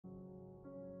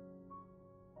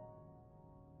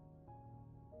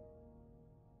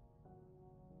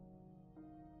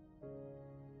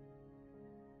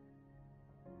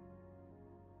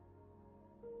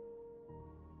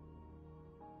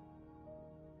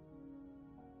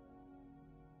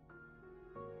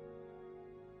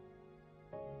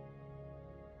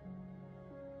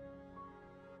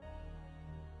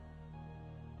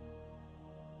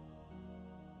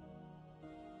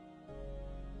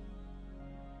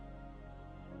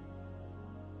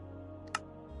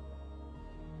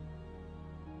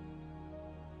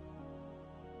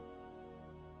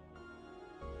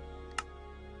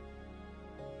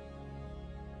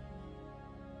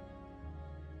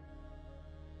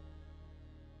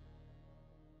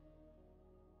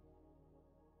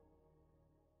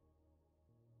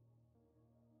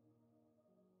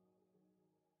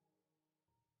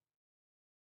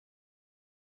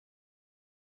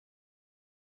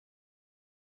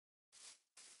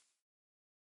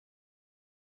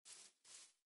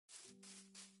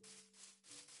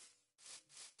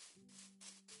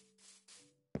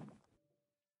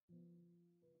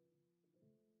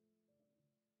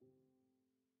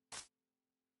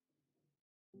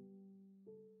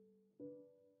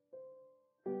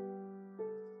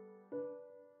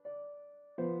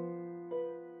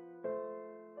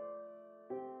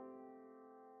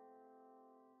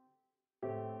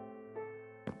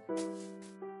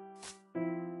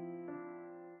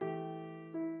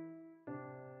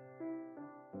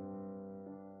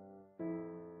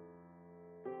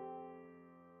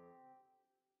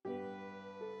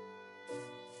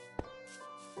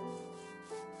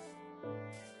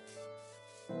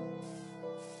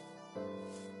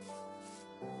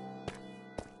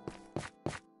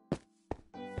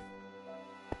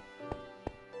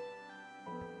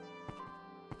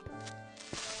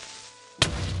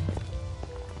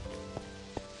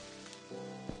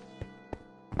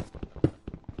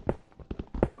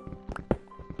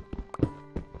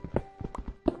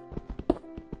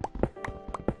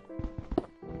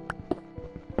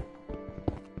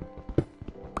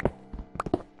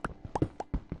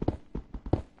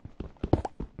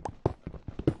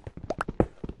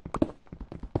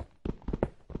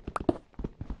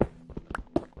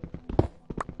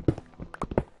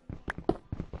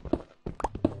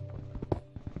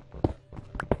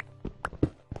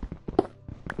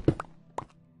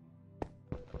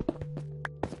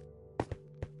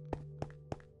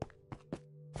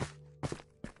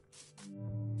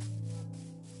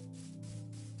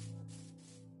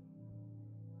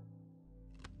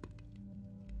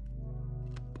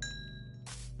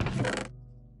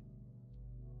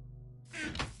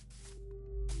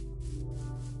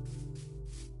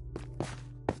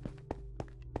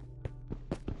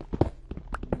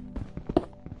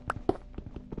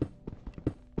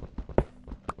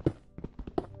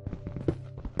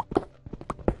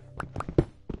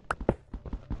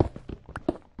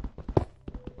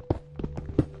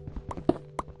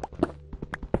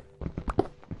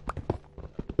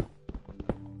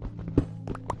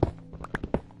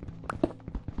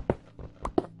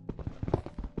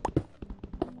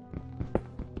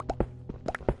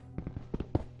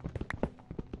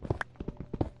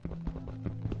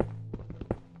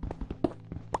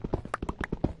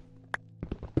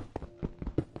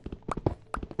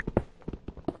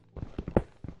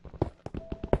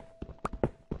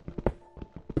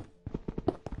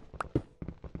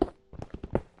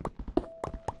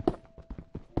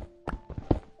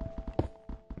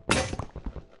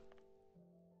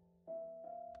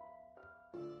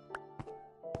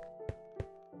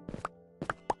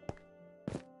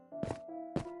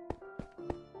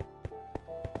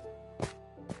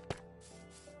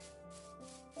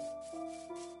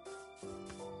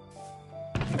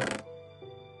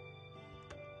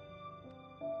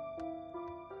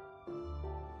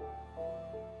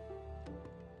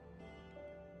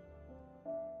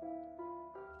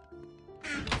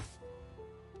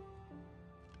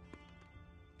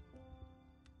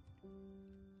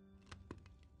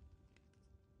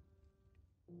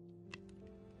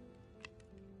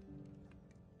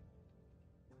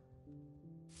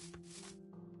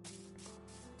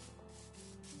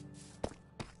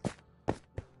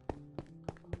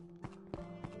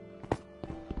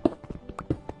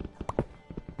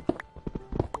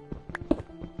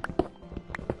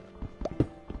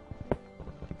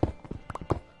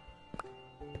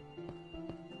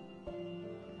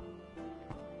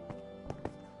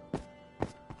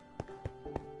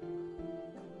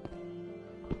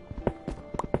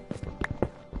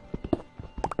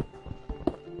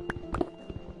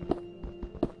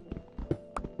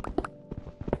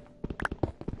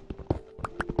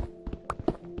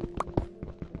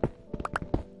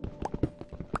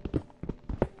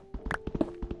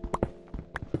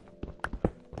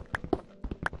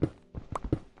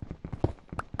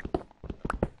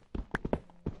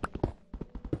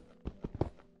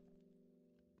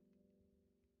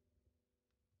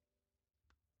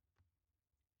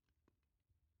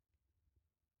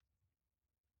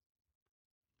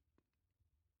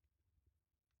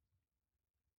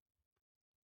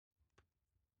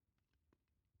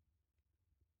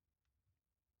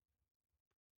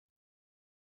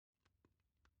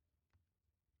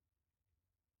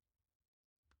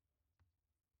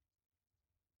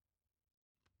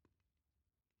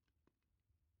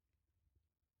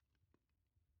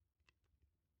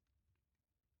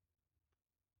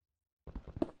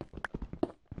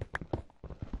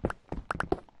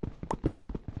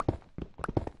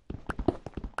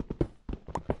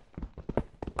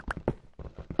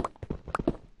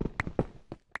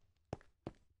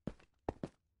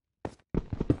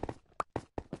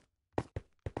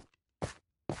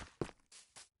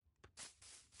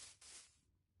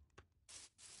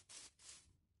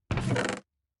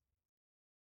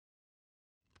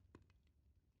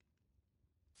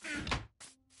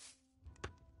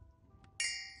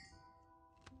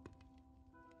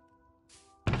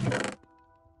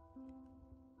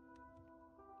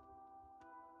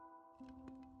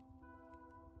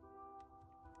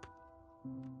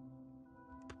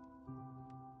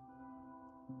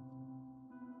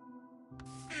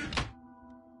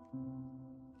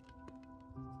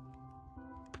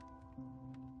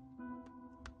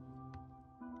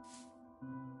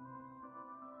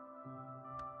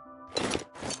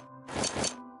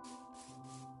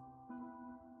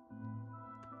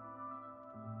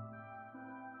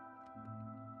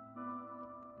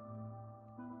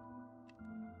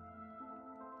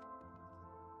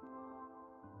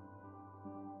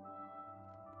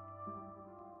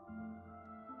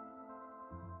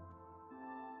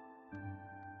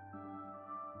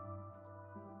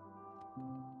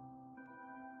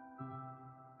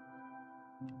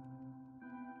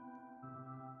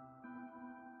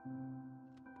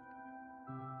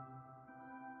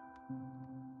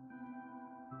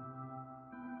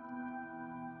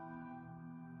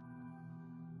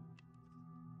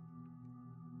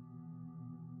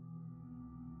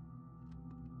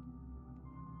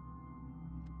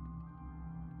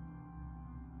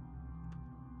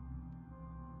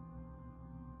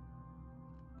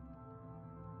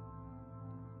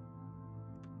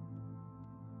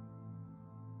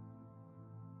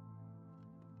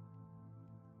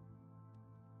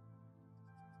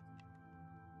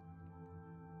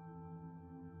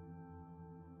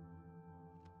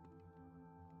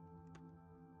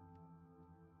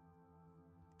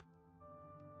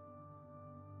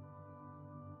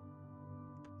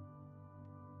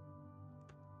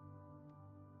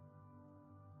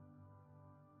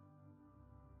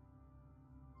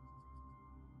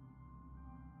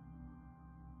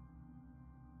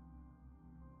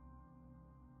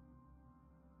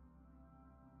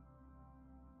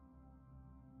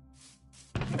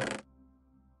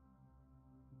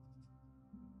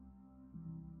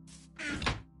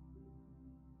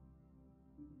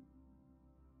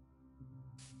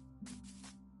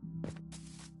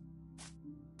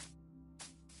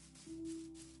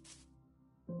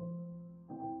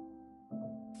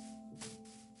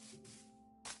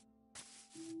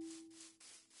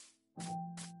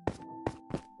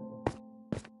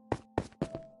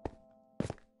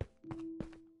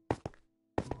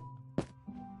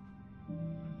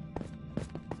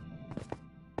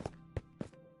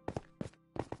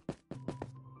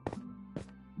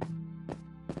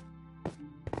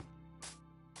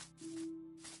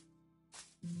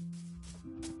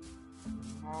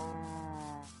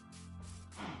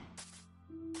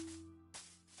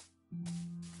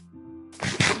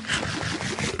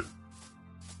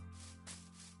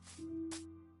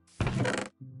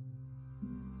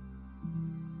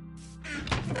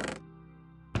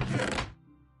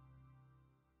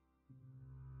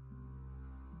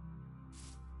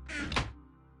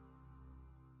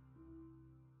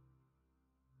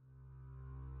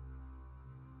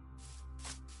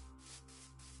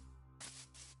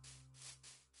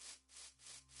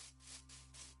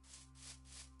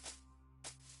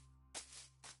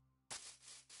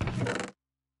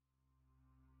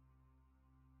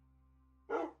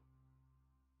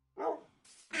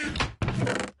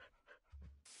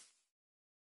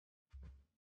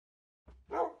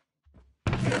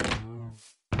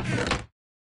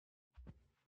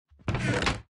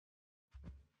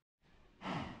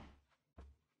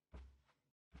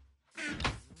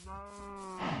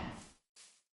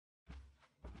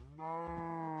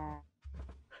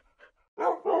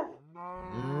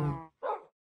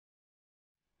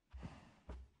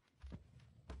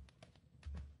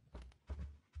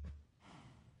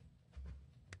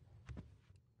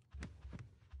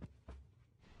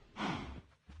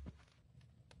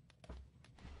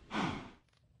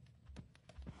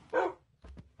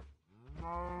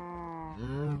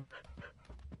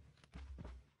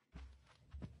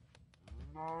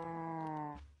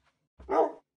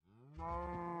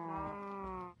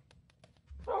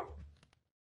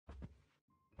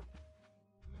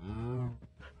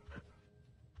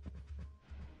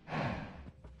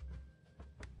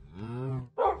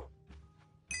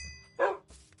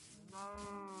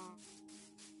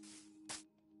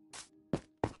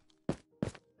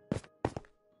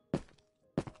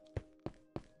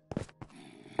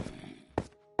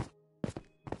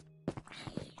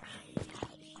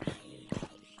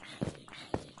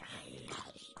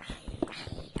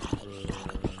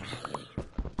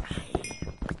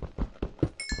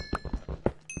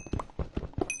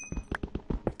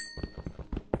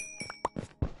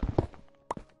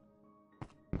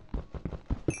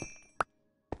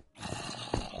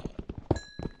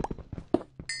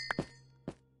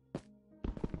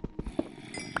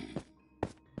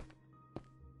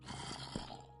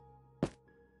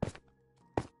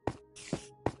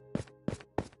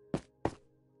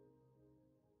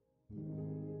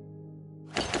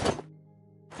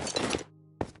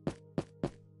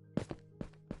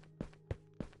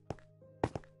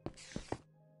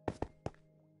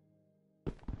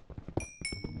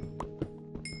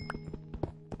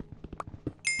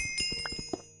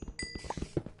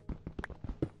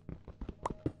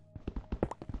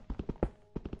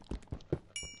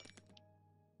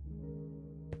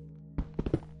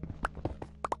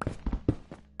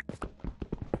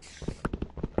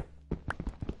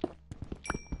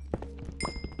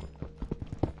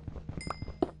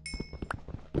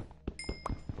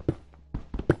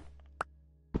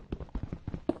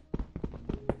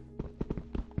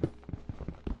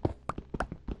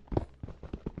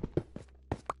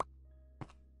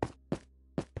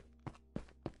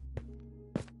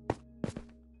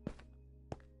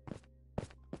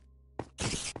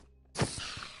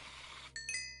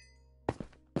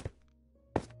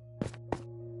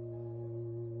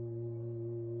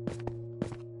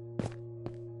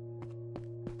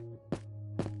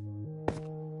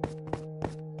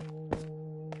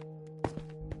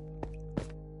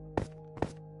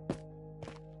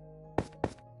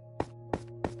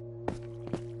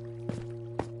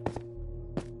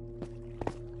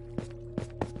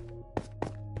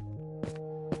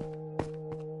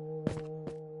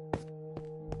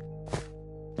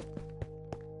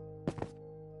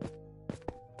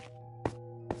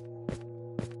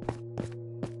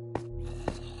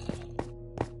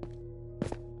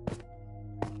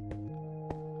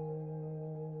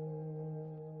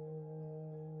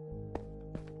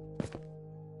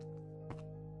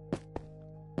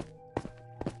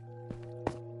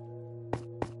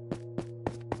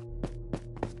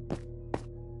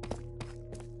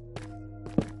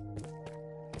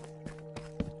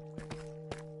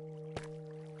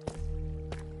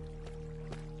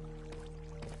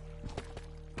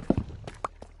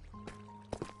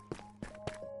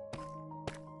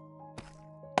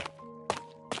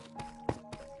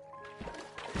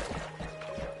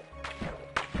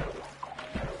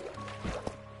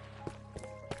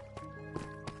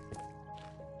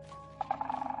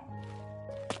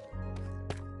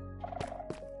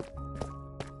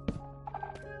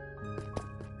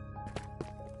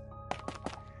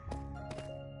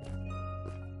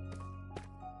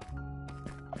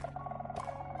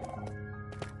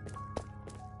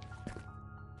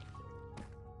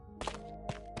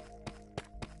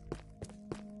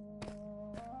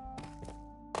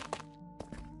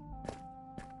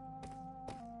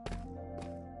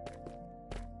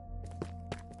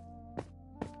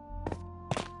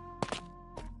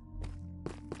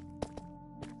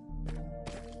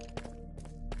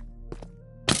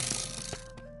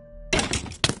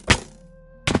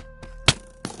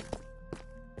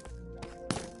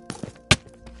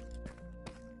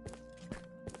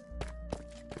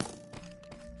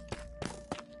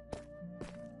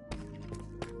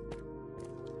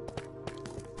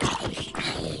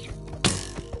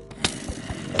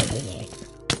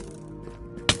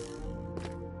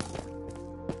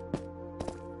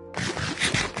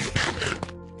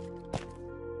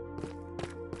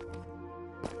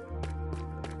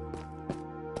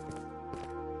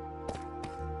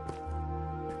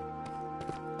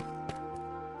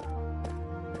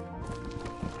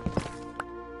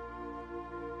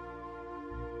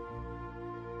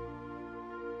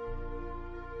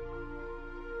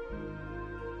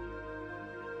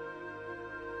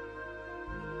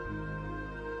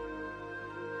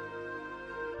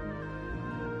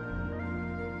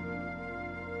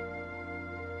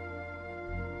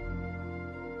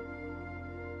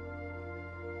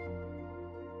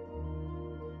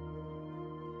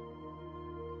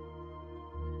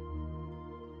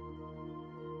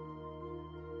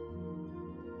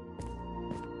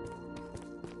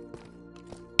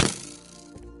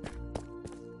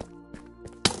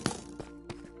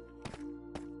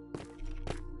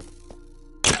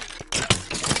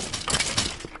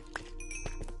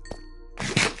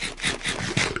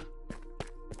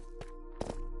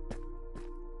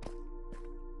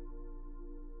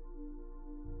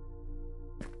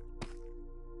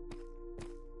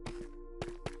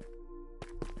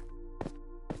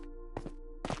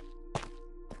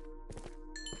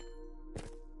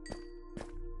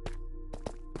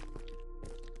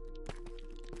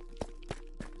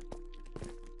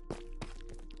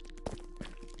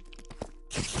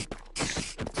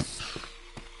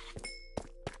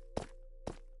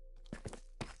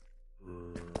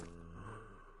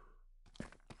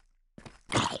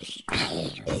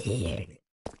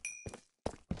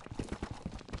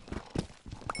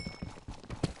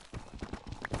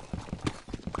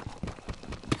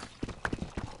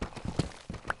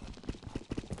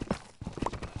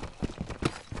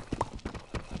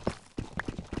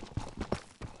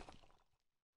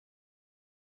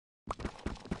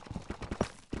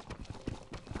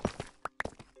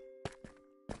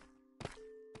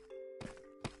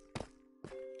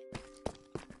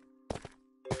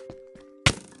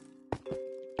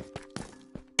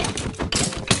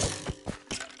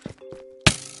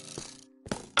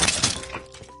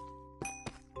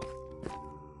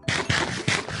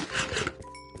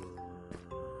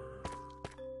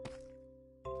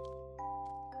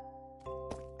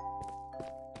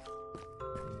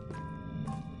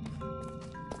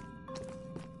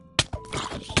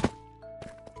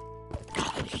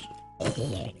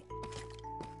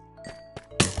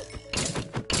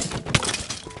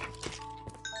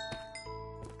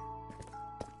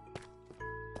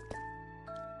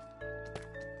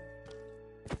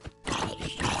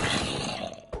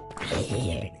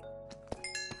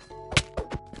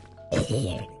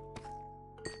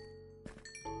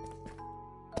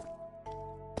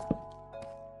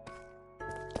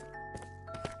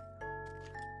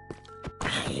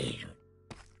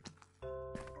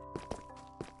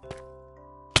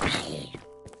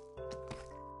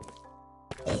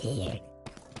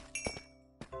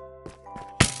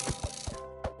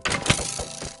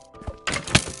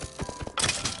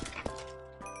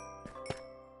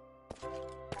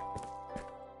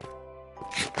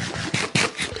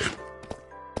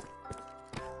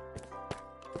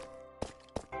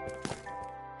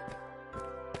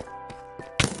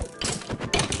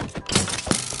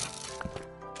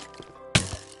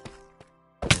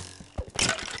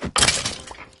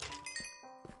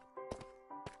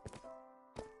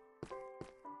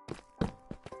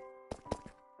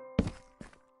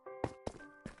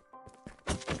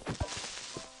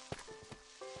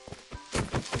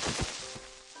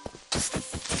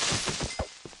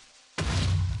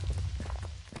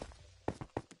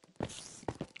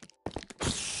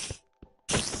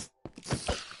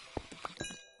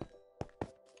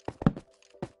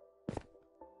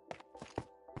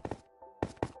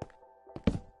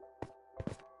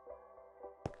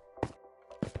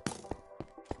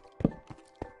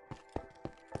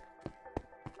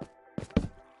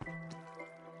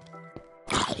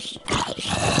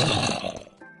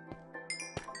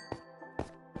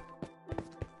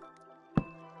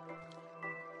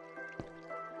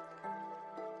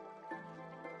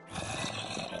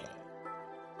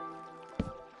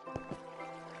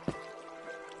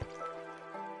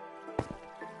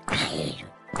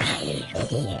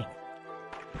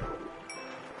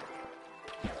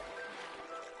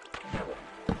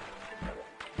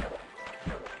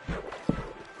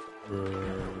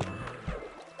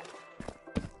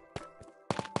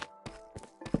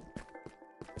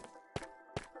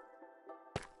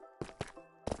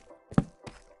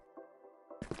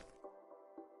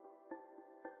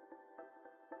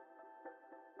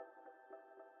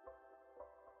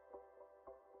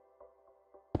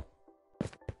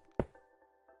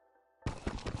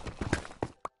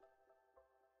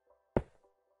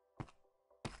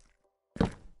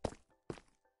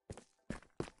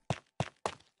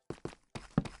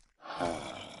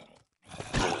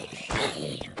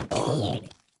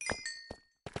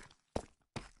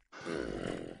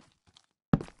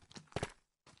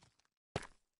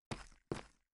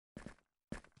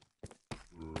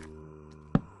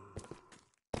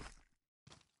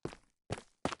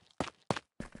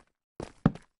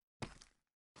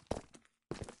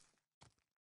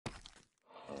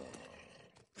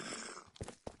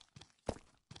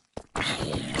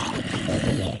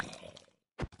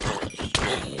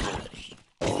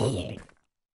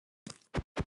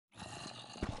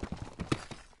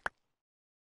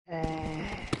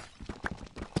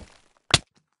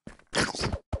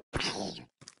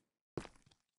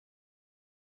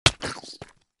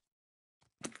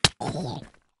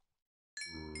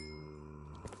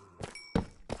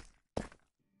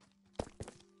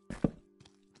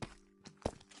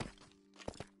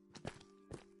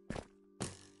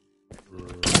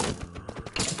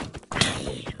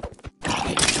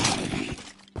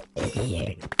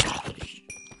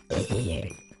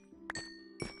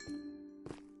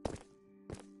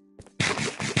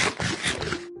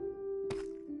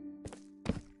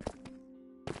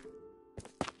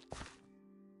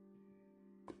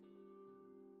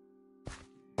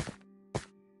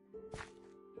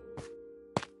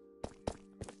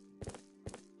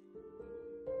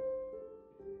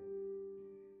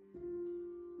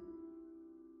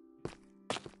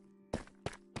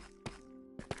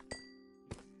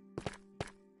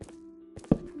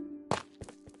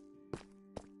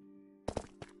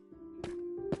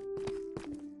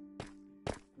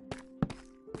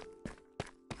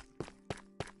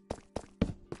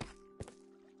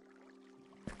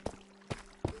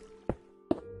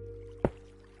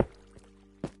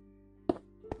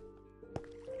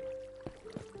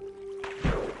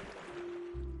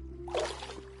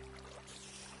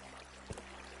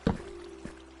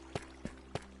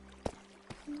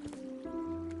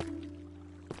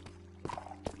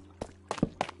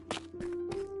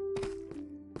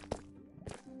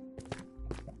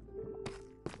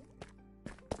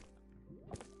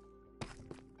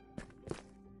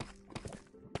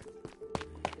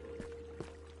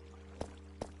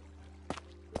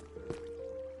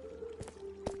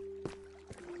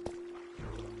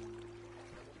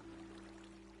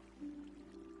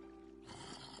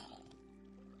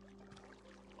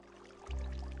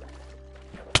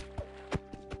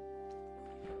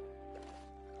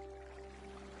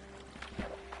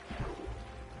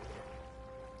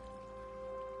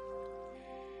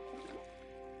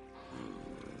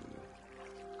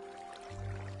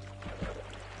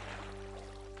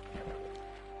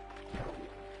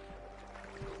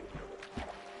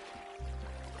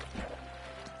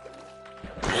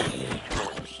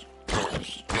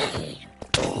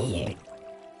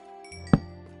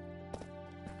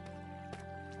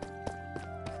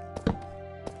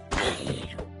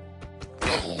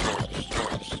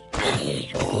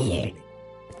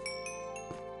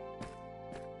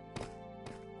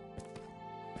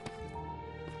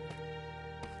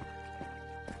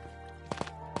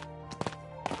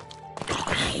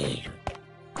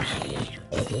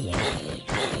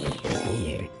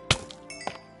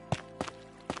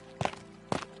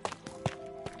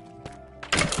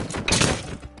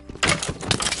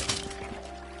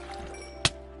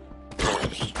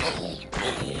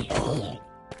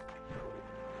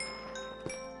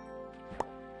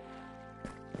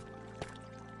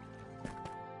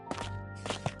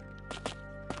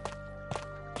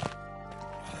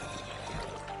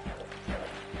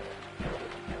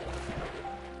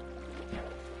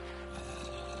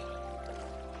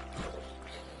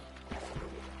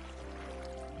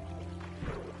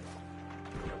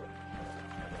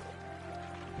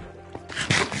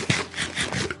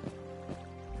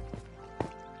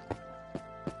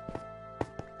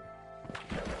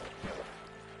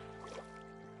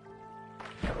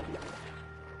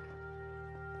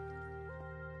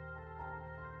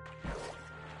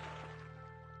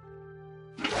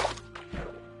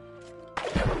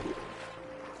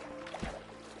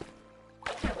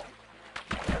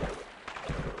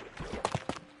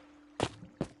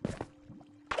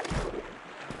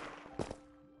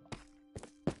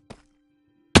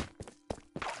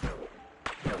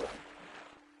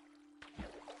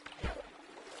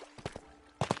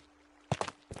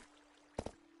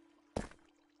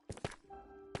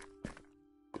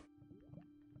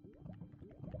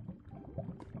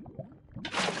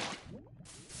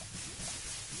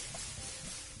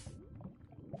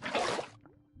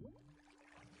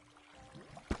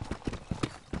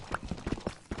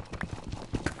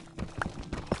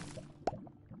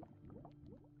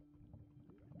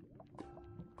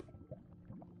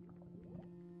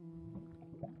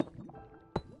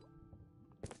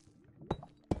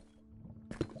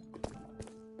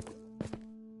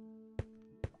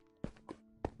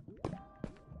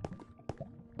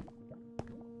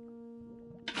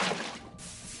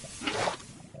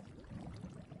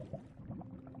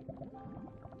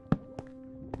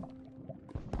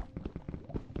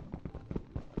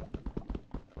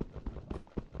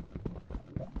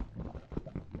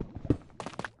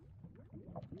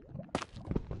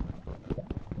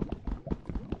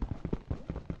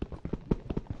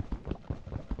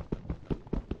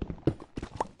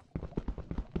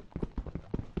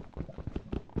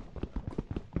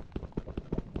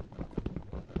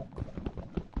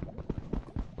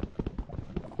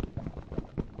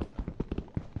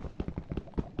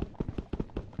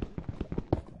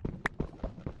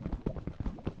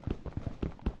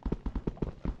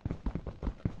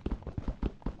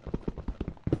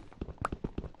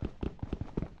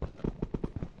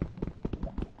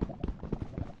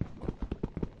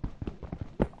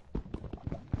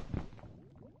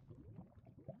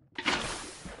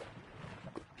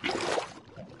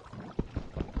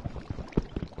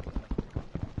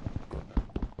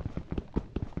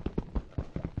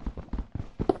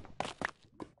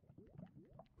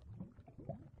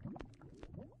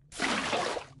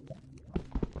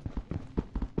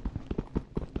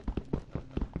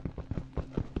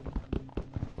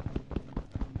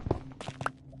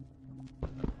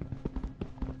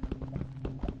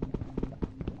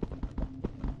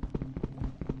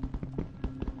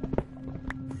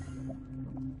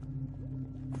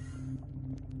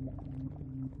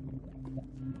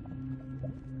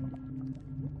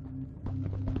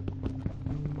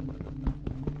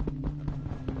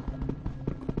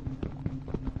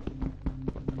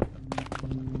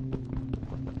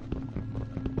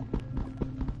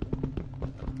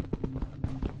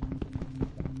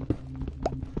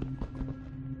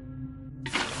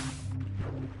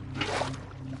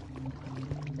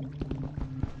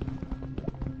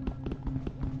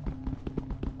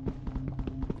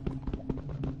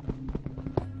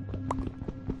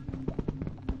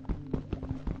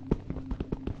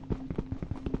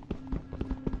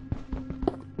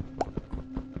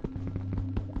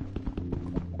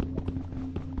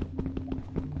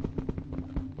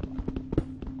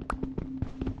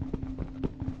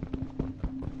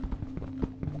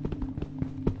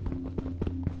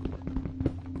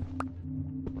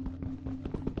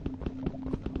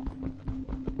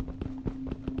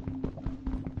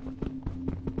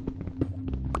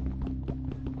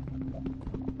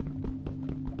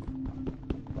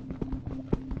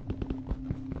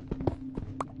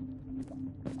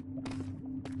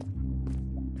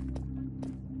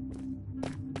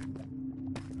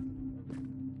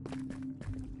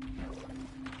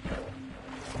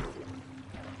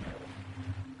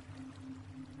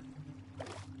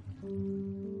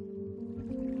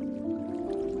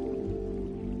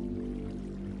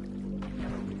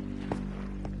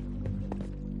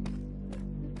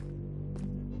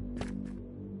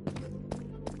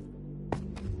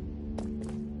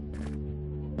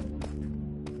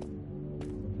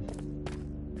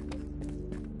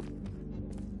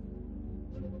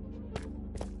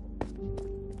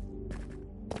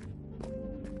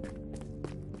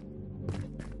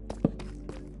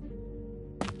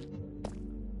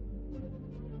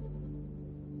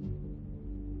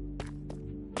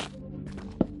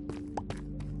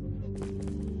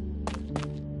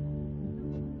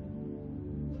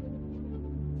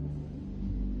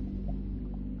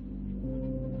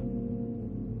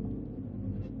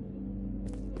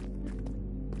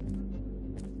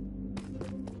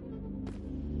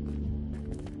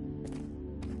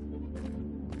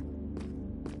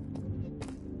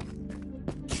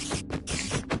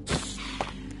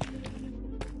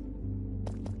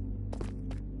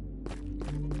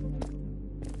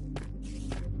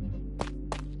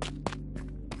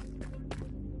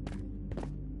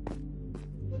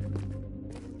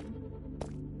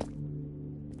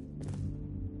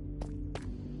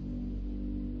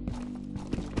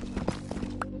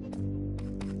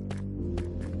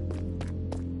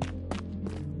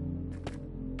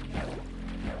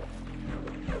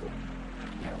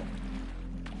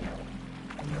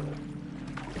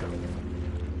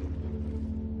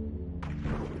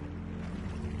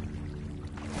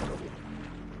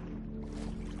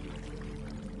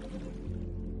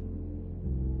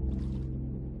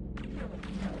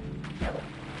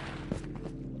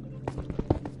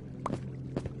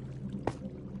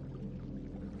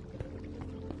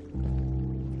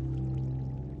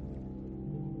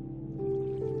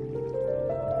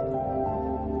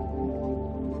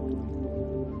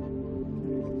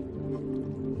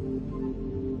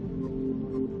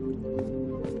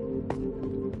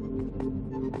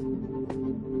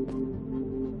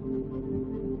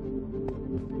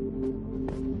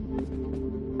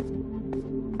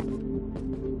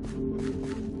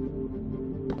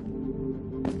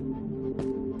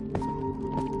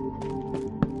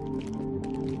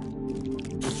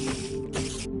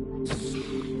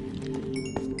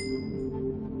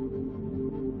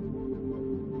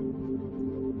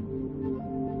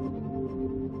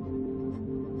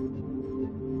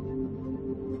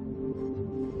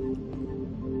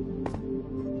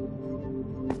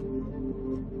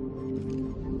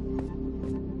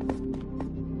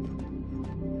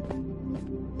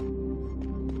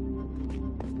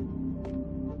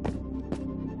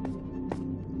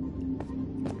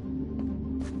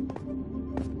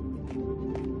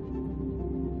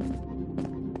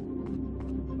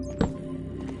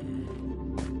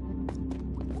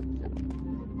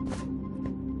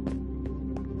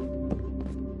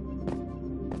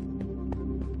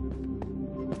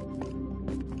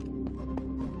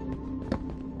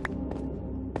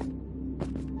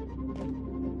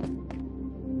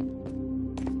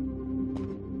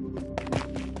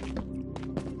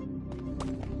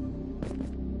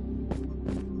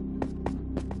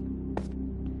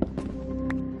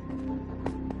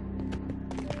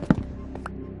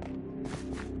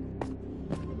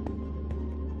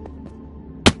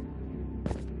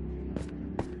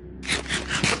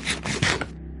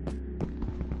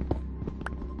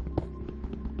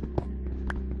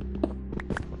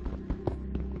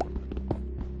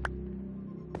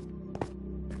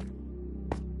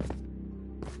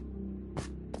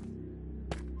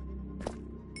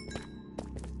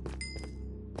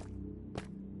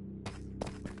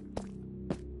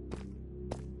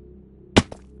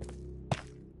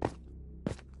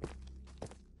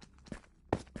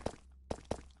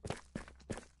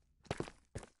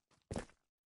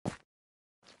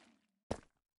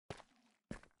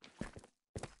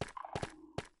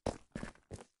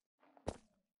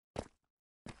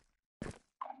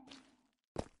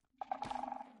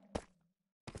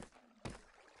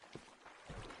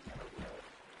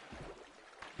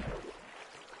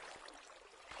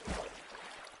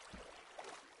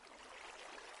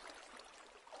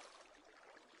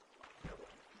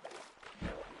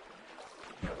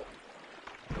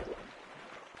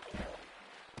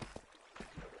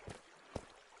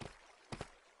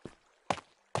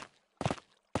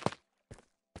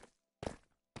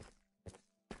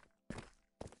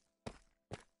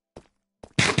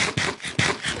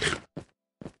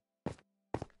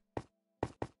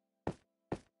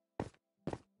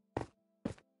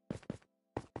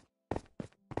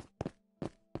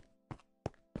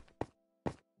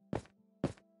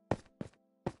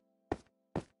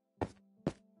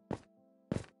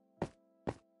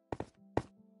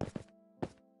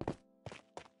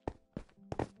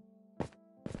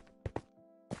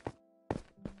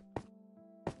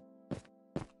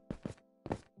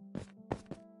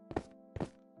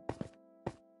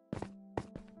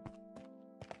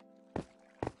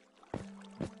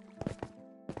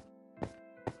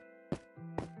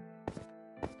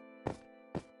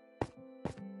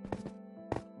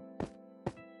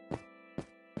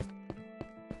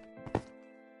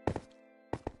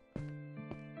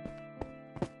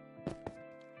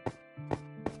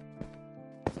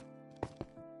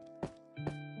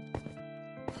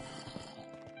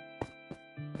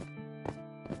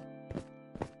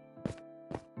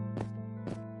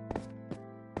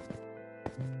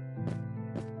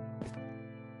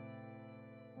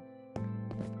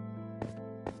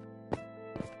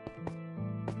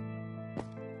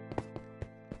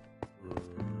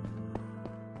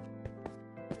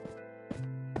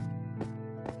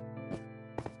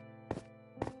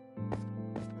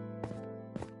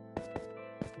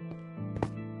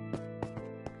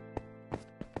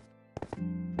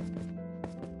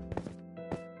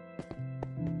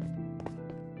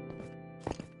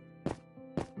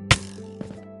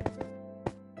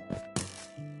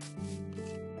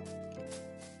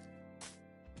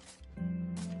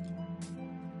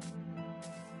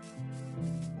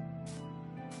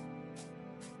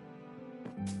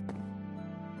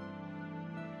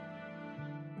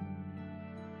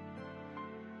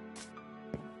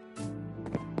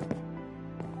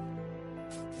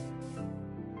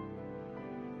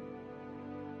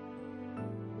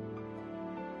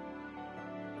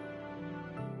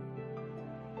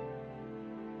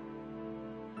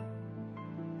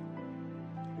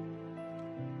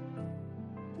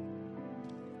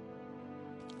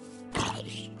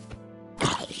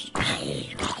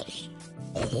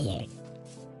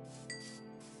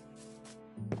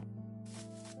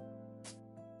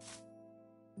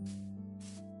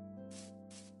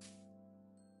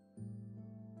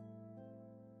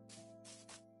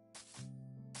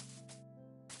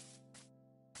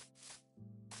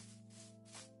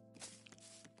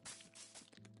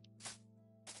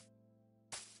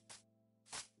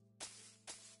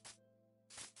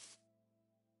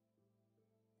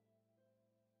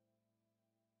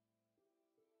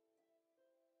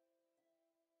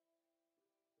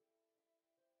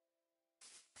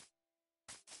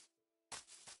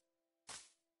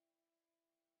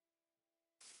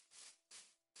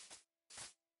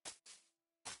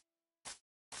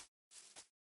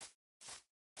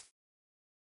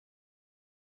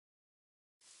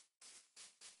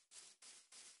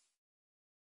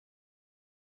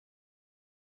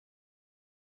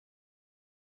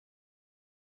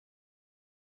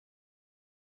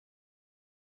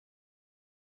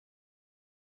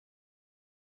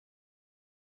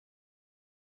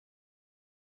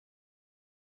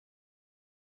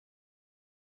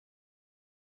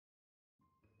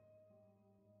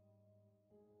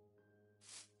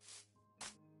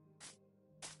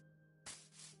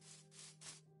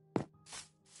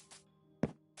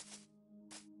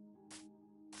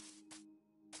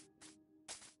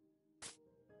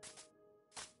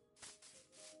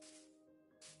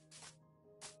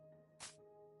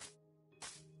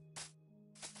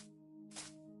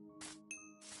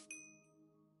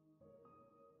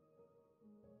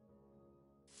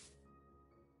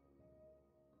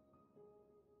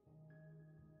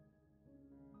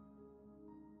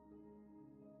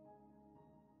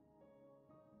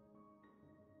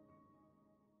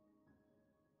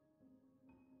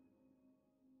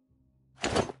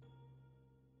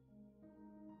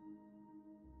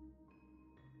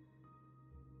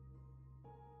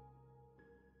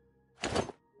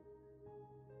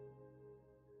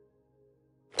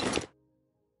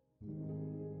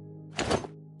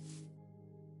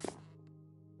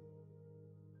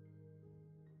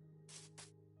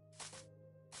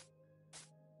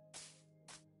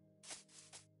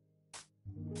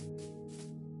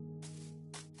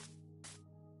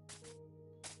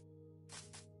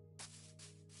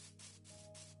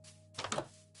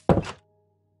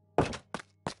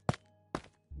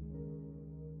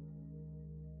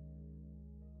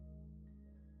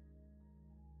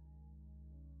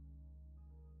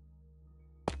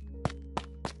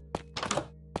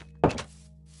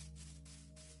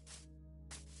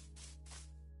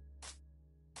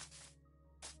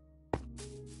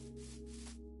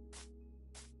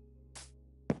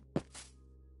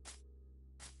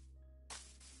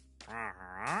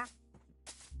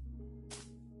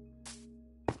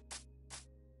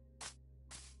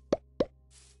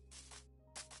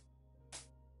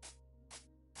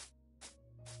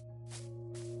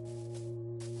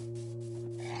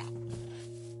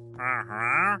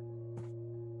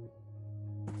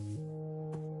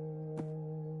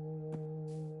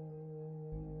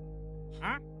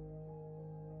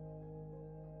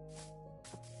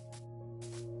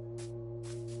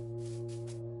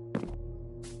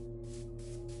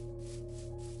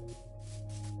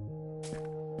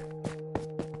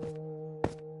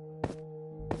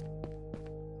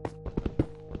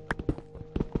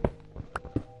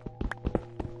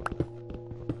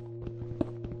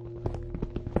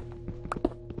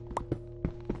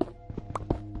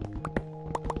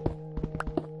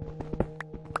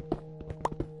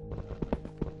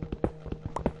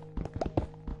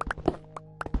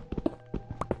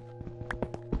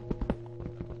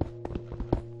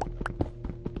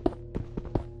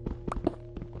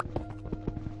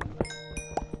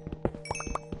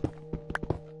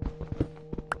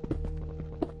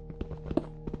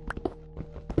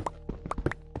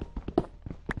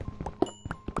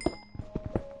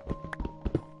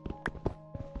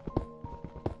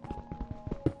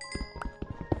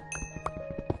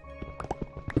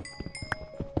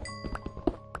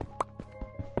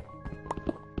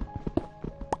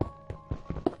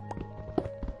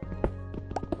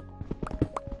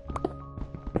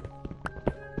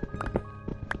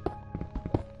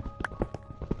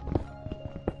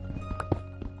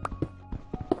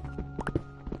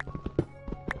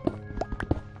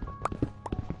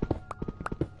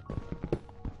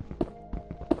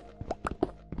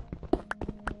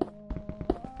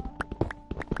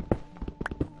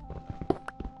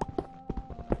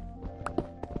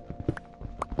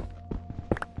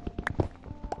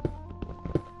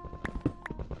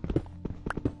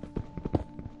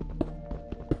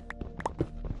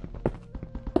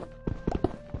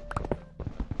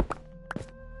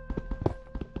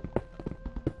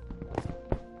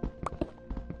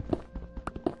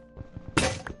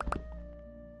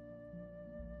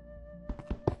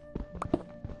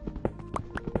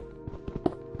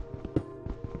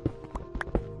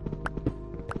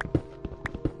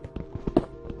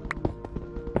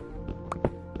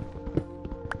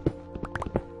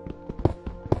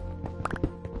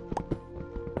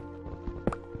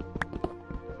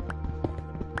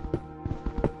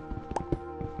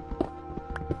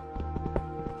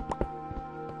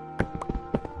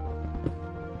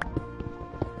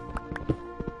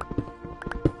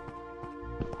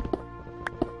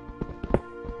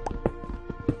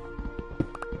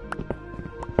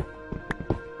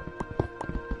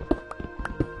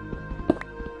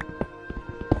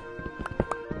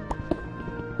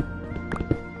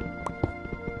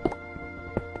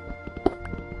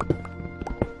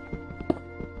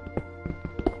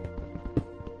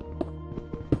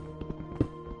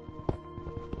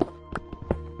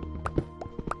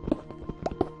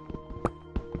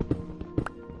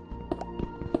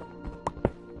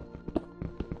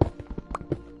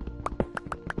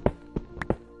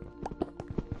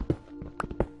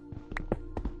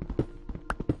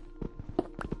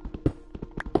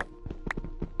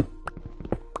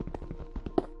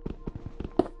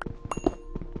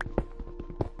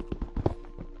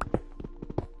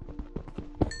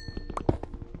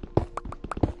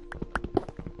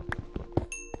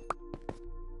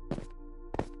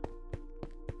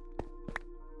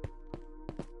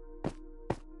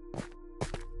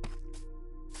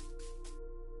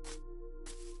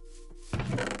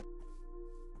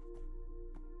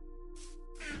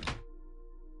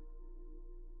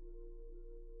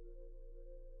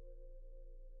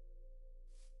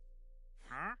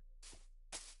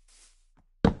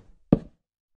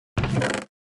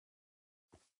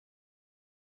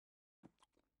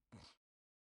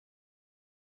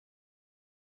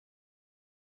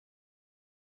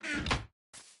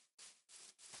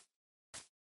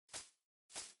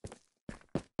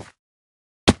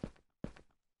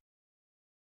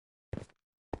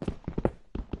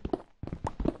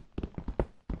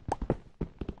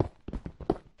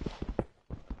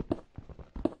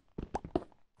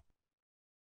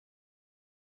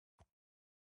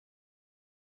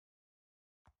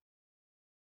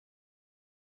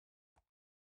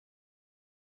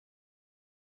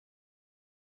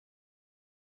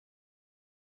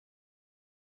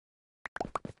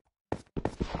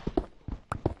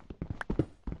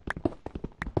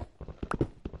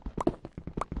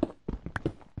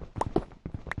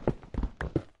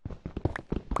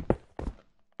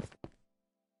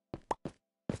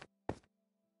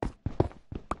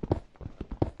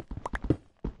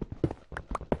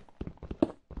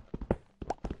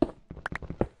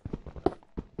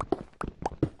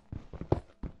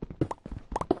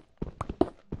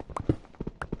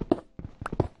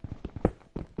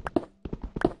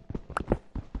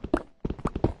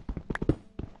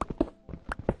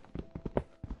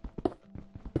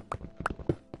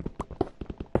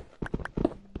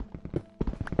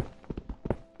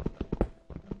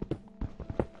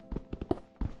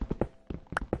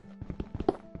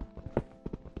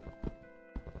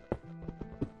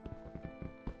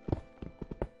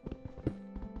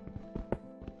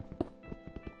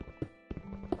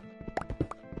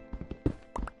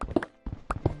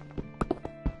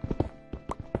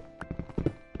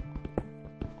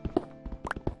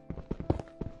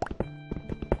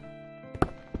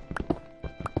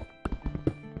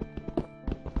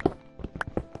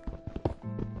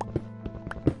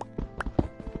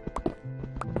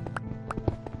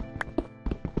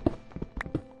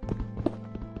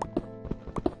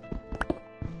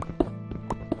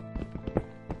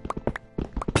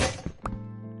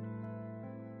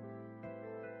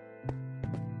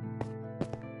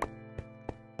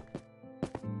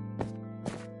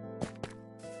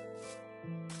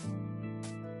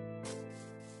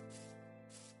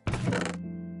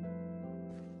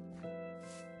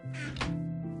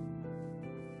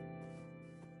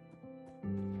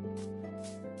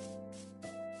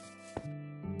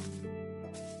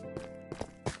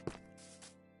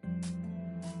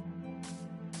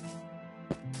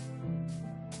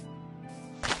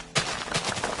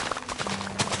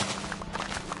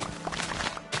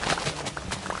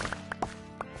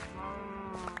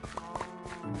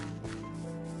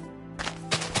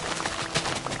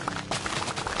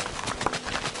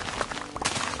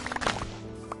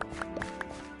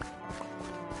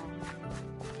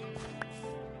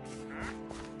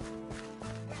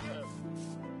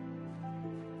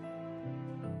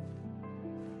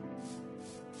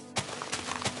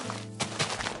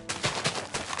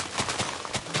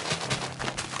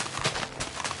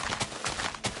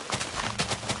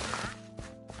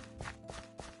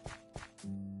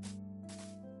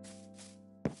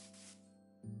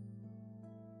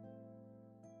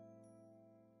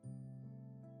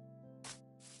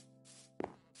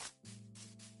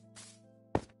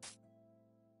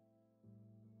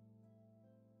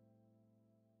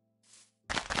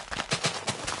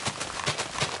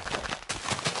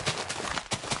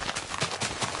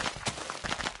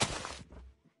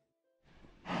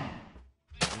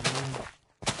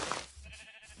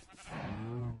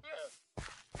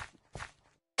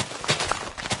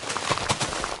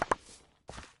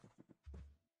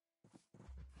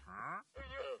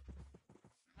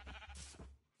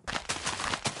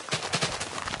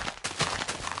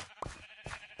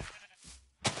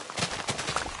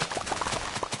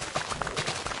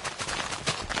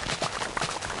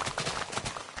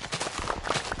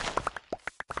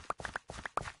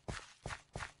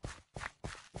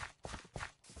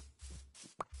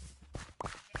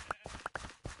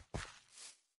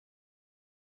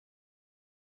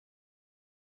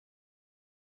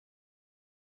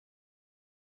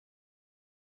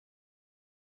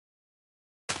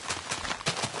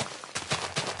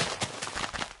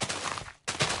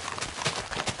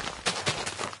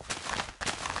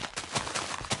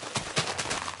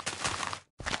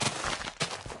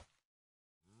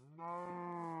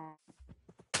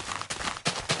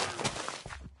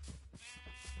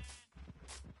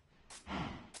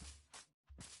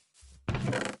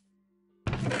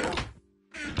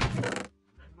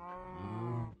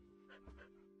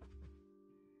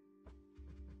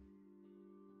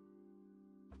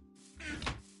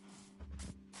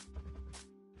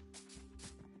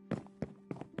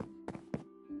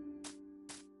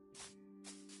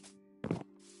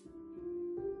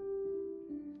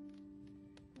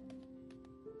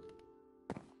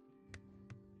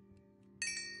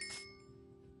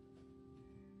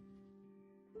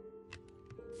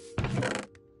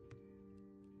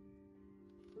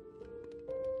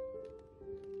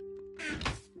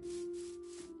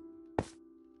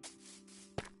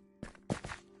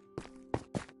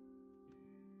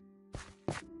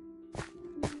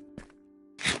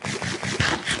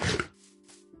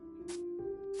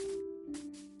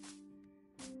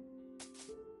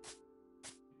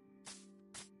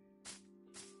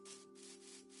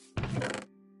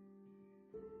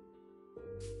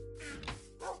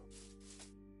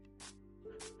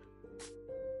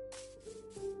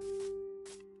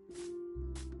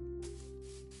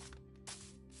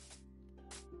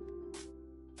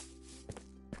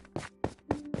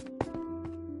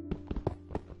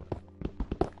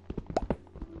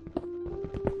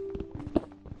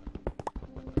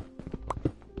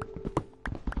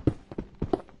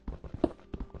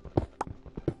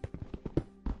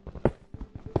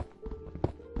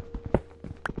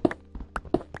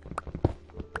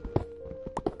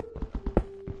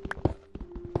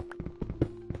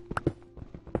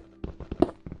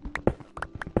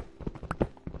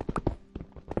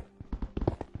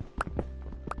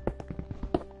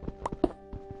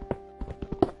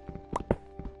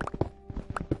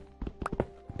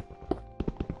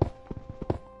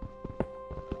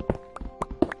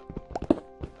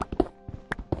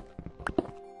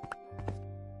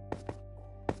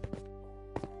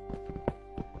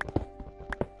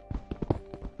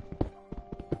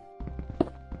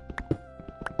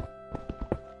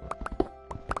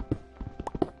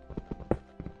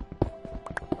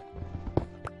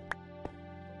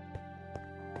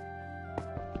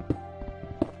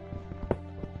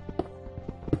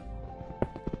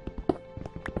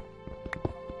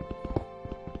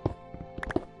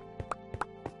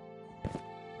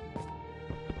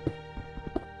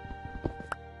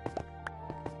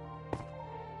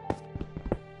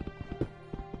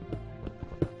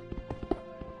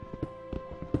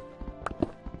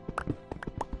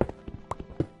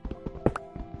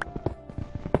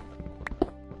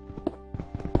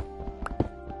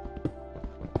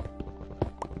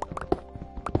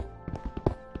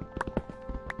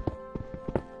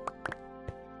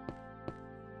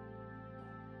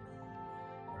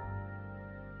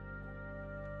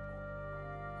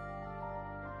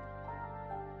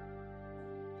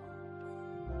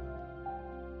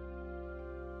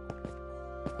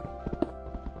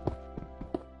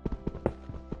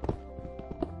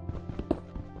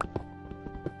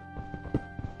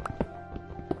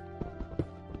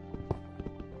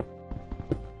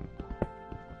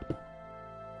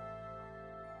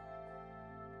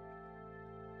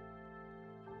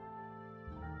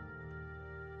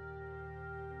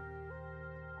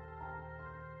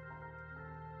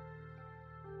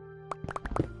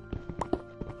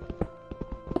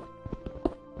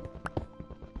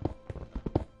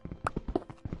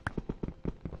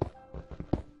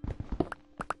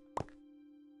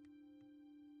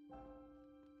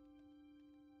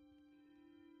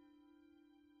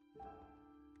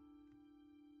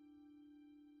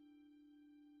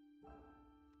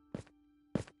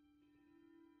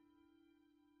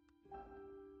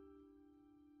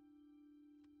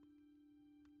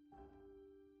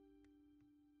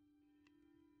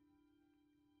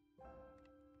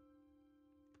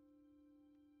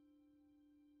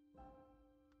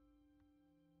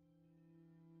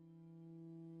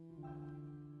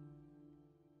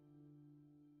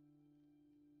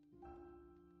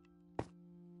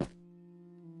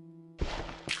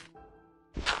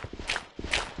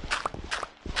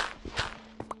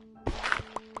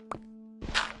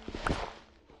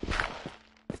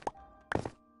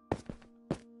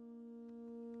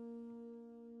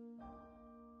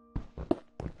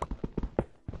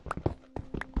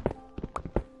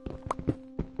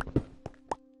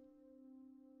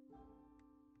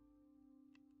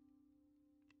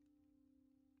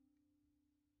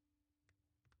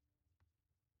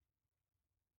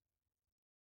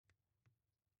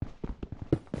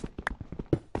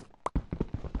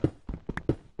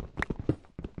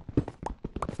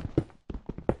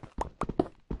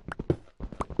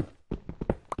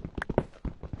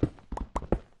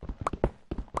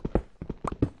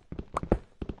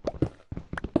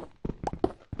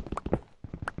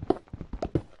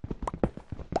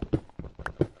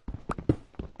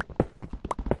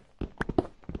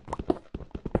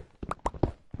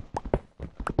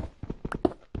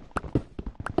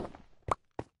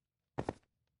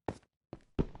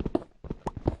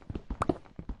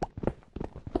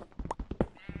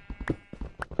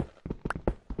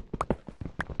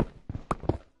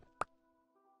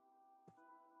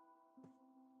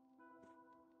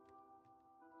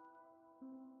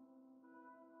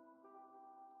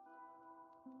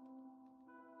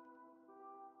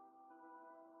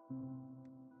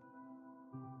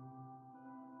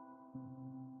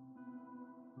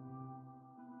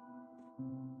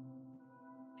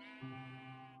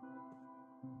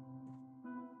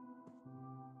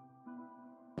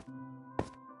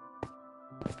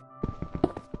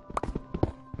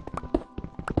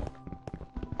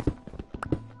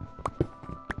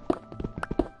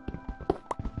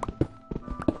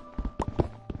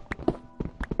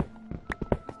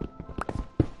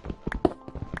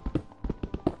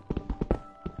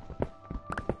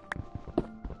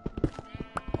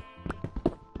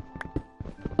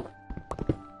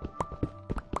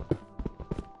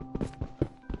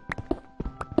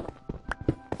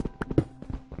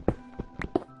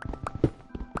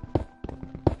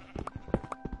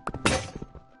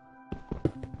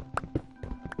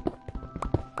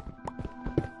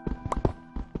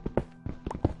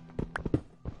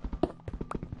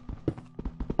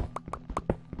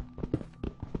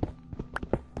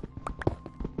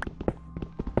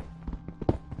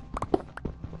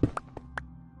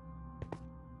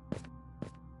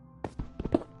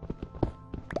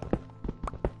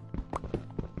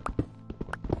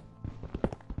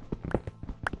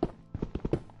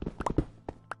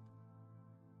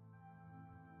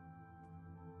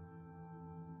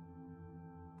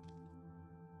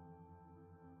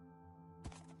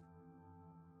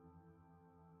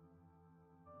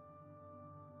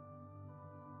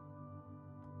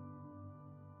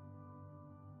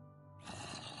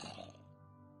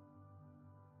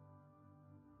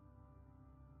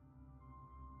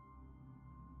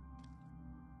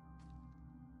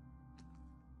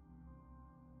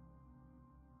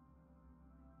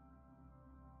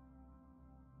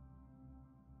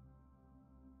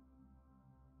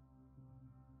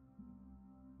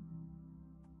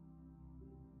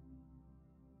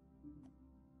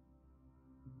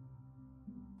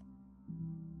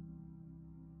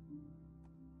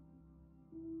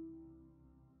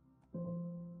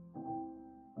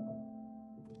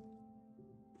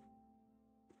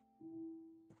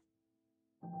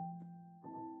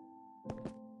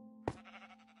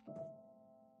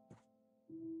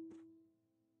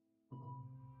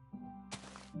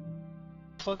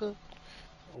Fucker.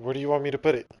 Where do you want me to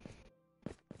put it?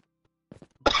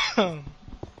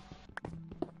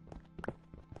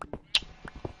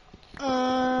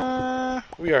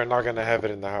 We are not gonna have it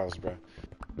in the house, bro.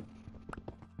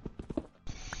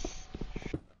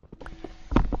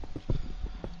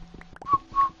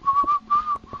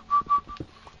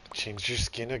 Change your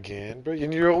skin again, bro?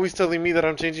 And you're always telling me that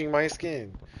I'm changing my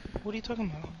skin. What are you talking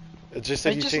about? It just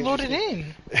said I you just changed loaded your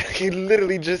skin. in. He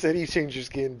literally just said he changed your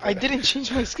skin, bro. I didn't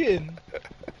change my skin.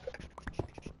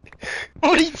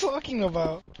 What are you talking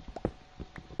about?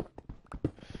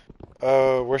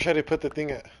 Where should I put the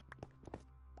thing at?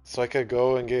 So I could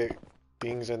go and get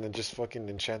things and then just fucking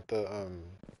enchant the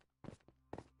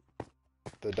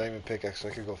diamond pickaxe so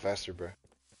I could go faster, bro.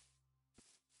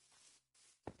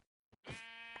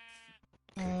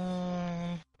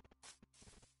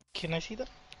 Can I see that?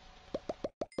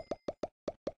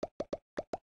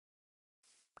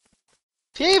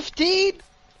 15!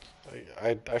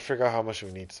 I forgot how much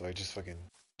we need, so I just fucking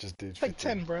just did 15. Like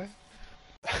 10, bruh.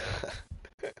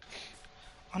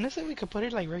 Honestly, we could put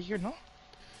it like right here, no?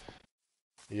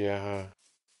 Yeah, huh?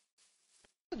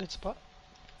 A good spot.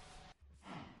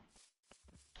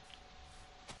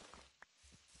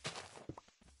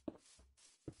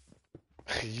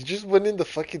 You just went in the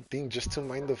fucking thing just to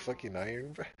mine the fucking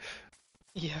iron, bro.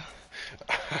 Yeah.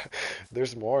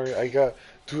 There's more.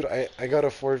 Dude, I got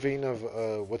a 4 vein of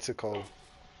what's it called?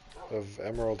 Of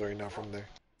emerald right now from there.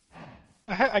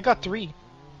 I got 3.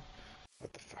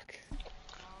 What the fuck?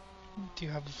 Do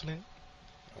you have a flint?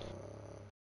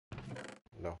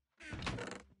 No.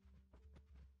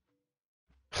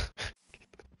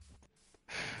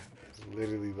 It's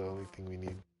literally the only thing we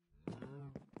need.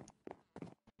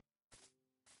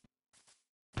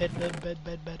 Bed.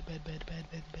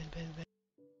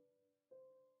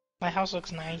 My house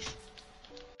looks nice.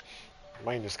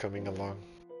 Mine is coming along.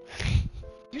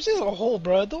 Yours is a hole,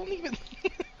 bro. Don't even.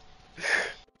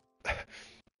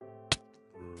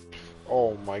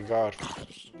 Oh my god.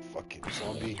 Fucking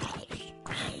zombie.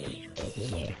 Let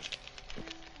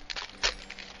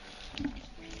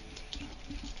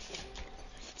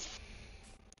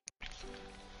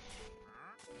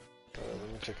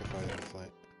me check if I have a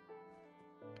flint.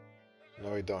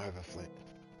 No, I don't have a flint.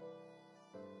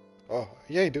 Oh,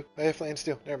 yeah, I do. I have flint and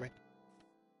steel. Never mind.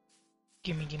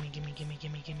 Gimme.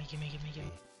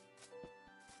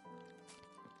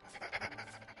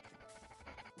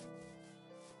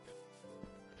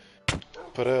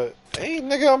 But hey,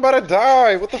 nigga, I'm about to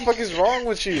die. What the fuck is wrong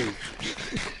with you?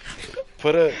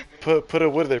 Put a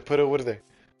wood there. Put a wood there.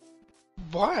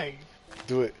 Why?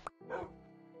 Do it.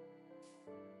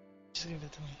 Just give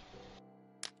it to me.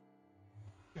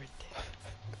 Right there.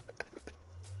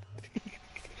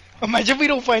 Imagine we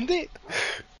don't find it.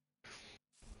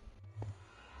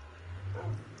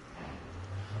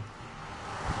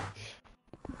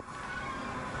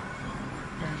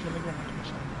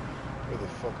 Where the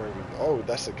fuck are we? Oh,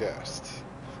 that's a ghast.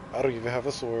 I don't even have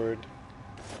a sword.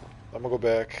 I'm gonna go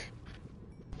back.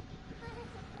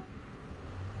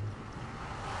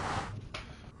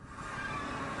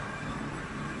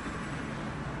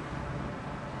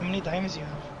 How many diamonds do you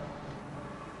have?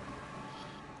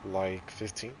 Like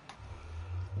 15.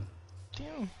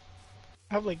 Damn.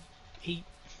 I have like 8.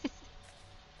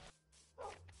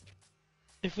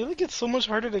 I feel like it's so much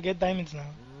harder to get diamonds now.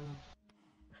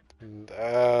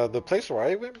 The place where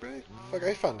I went, bro. Fuck,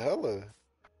 I found hella.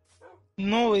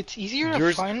 No, it's easier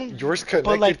to find. Yours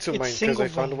connected like, to it's mine because single I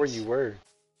found where veins. you were.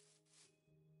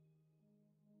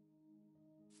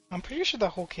 I'm pretty sure the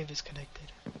whole cave is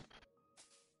connected.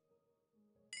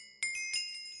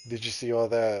 Did you see all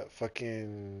that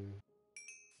fucking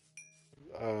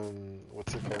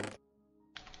what's it called?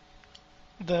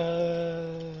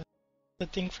 The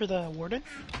thing for the warden?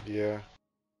 Yeah.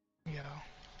 Yeah.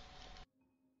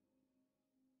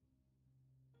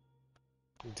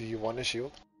 Do you want a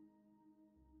shield?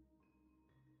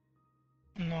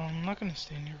 No, I'm not gonna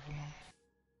stay in here for long.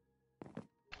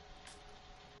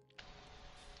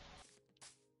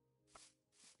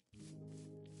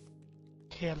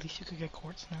 Okay, at least you could get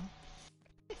quartz now.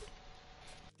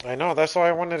 I know, that's why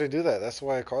I wanted to do that. That's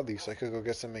why I called you, so I could go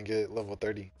get some and get level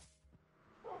 30.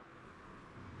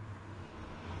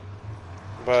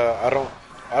 But I don't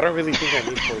really think I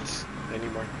need quartz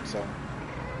anymore, so.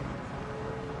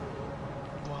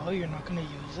 Well, you're not gonna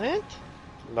use it?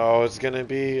 No, it's gonna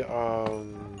be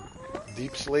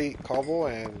deep slate cobble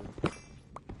and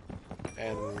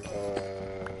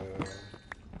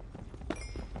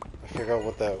I forgot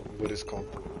what that wood is called.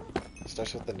 It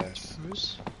starts with the nest.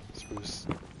 Spruce? Spruce.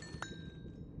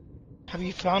 Have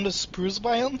you found a spruce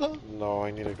biome though? No,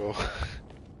 I need to go.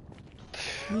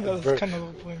 Yeah, that's Bro, kind of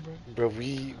the point, bro. bro,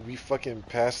 we fucking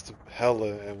passed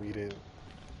hella and we didn't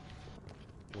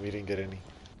get any.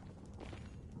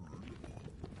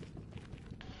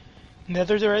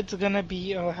 Netherite's gonna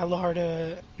be hella hard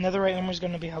to. Netherite armor's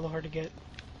gonna be hella hard to get.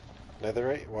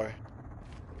 Netherite? Why?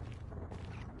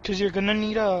 Cause you're gonna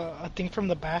need a thing from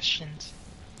the bastions.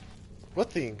 What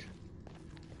thing?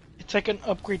 It's like an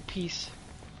upgrade piece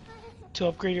to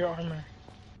upgrade your armor.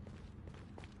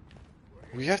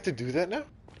 We have to do that now?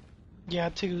 Yeah,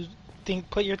 to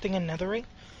put your thing in netherite.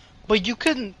 But you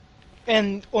can,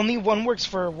 and only one works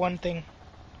for one thing.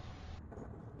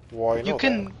 Well, I know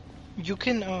You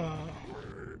can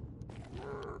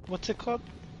what's it called?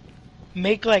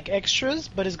 Make like extras,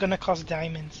 but it's gonna cost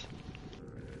diamonds.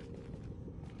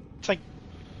 It's like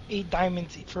 8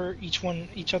 diamonds for each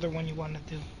other one you want to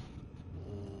do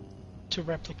to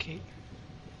replicate.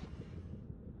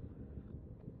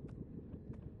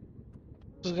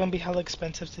 So it's gonna be hella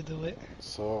expensive to do it.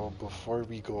 So, before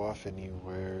we go off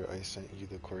anywhere, I sent you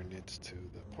the coordinates to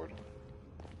the portal.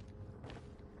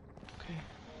 Okay.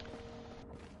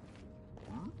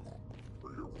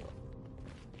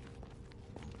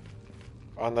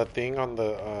 On the thing, on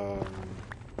the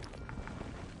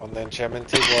enchantment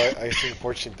table, I seen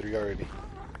Fortune 3 already.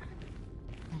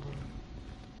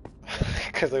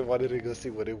 Because I wanted to go see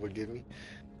what it would give me.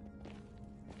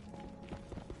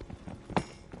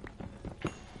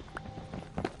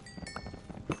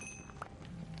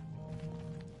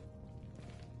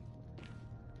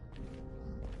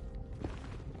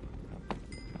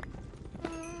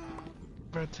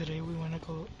 Bro, today we went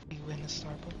to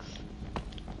Starbucks.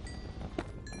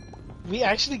 We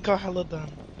actually got hella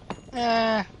done.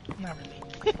 Not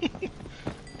really.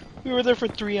 We were there for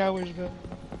 3 hours, bro.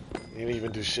 You didn't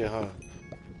even do shit, huh?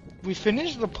 We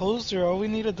finished the poster. All we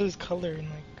need to do is color and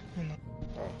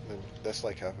Oh, then that's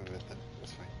like half of it then.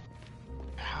 That's fine.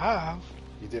 Half?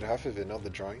 You did half of it, not the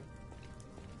drawing?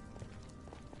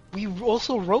 We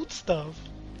also wrote stuff.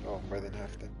 Oh, more than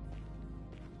half then.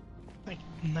 Like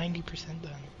 90%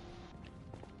 done.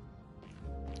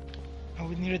 All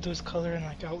we need to do is color and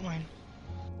like outline.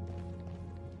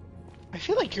 I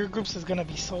feel like your groups is gonna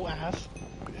be so ass.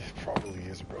 It probably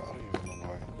is, bro. I don't even know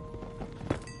why.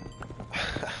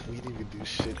 We didn't even do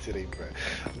shit today, bro.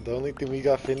 The only thing we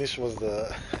got finished was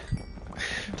the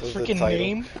Freaking title.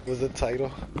 name? Was the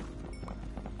title.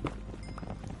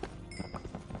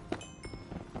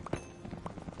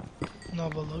 No,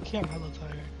 but low-key I'm hella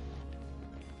tired.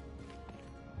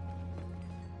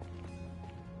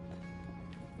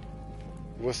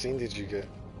 What scene did you get?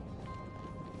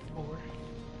 4.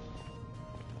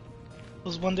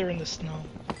 Was when they're in the snow.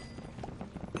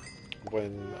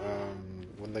 When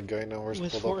the guy knows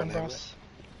With pulled Fort up on and him. Ross.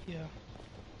 Yeah.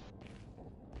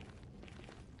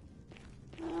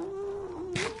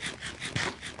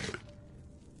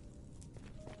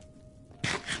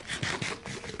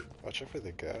 Watch out for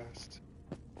the ghast.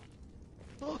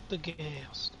 Fuck the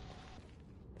gas.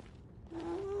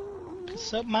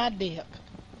 Suck my dick.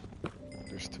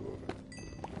 There's 2 of them.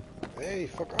 Hey,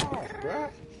 fuck off, bruh.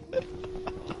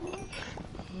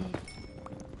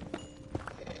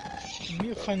 You need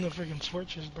to find the freaking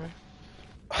torches, bro.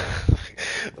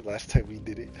 The last time we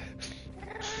did it.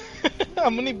 How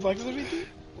many bucks did we do?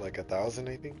 Like 1,000,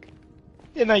 I think.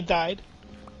 And I died.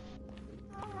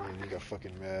 Man, you got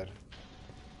fucking mad.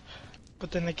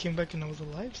 But then I came back and I was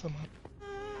alive somehow.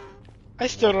 I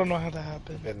still don't know how that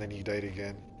happened. And then you died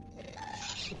again.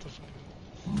 What the fuck?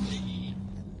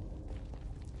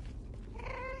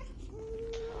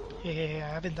 Yeah,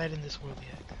 I haven't died in this world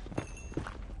yet.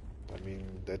 I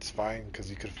mean, that's fine, because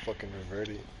you could fucking revert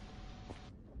it.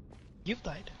 You've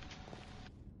died.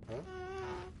 Huh?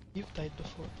 You've died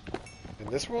before.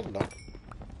 In this world? No.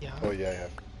 Yeah. Oh yeah, I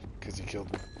have. Because you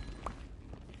killed me.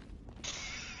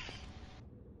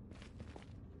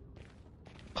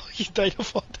 Oh, you died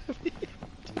of all damage.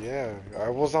 Yeah, I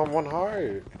was on 1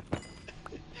 heart.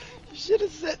 You should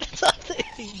have said something.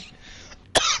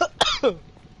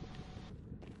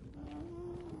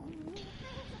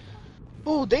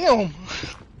 Oh, damn.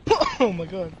 Oh my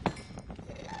god.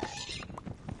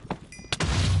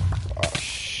 Oh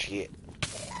shit.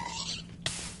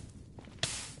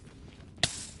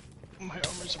 My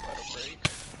armor's about to break.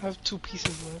 I have 2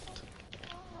 pieces left.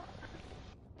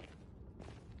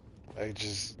 I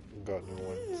just got new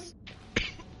ones.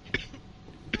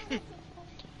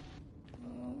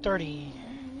 30.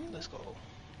 Let's go.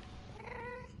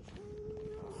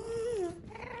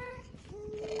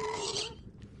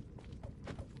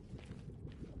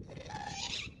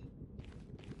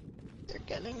 They're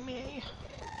getting me.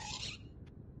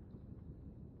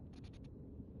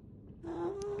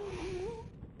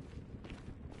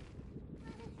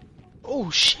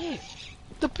 Oh shit!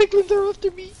 The piglins are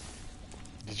after me!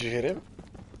 Did you hit him?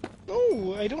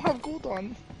 No, I don't have gold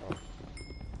on. Oh.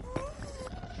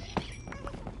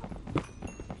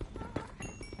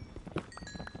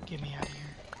 Get me out of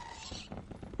here.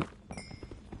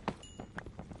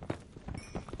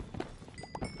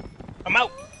 I'm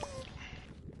out!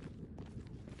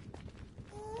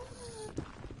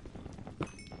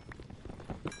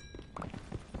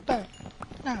 Ba,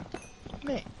 na,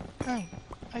 me, ay,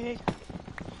 ay, ay.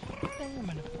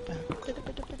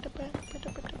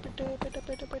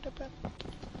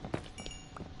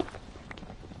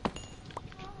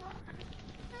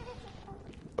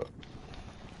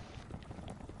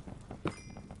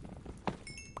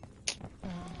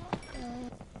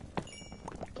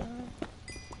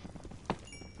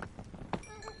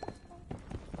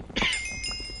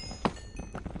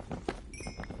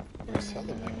 Where's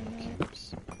hella magnet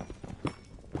cubes?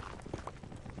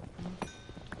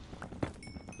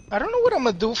 I don't know what I'm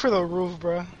gonna do for the roof,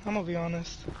 bruh. I'm gonna be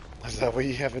honest. Is that why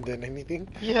you haven't done anything?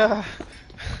 Yeah.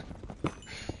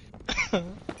 Ooh,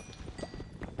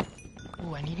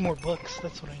 I need more books.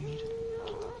 That's what I need.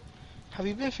 Have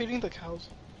you been feeding the cows?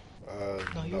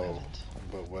 No, you haven't.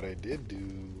 But what I did do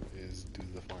is do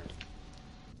the farm.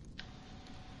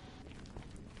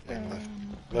 And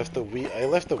left the wheat. I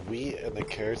left the wheat and the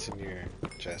carrots in your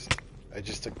chest. I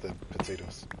just took the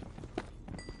potatoes.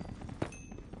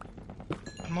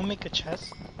 I'm gonna make a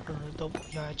chest, or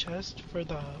a chest for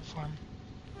the farm.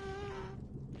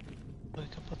 So I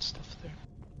can put stuff there.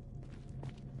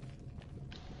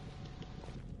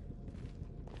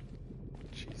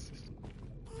 Jesus.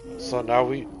 So now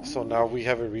we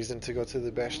have a reason to go to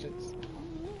the bastions.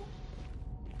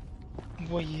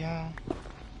 Well, yeah.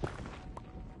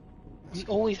 We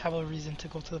always have a reason to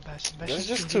go to the bastions. That's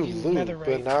Bastions just to can give you loot,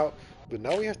 netherite. but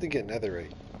now we have to get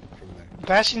netherite from there.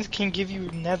 Bastions can give you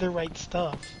netherite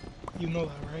stuff. You know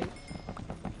that, right?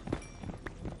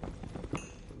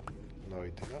 No, we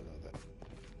do not know that.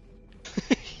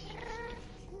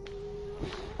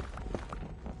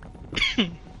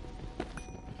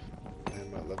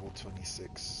 I'm at level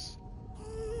 26.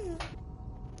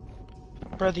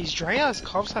 Bro, these dry ass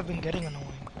coughs have been getting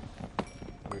annoying.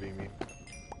 What do you mean?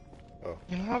 Oh,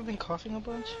 You know how I've been coughing a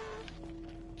bunch?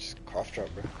 just cough drop,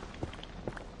 bro.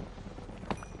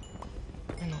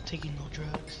 I'm not taking no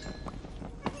drugs.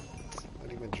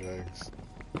 Not even drugs.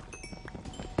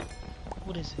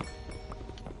 What is it?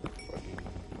 Fucking.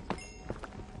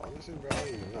 Honestly, bro, I don't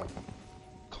even know.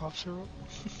 Cough syrup?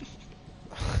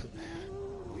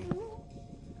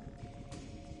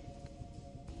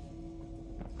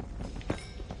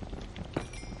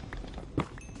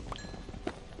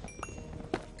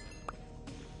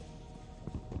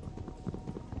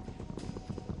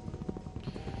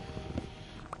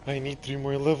 I need 3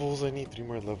 more levels, I need 3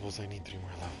 more levels, I need 3 more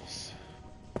levels.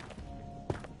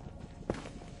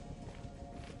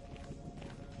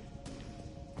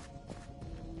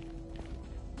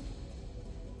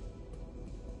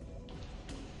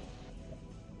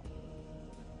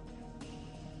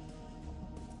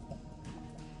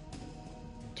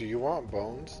 Do you want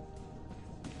bones?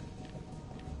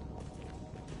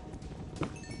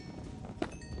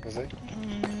 Jose?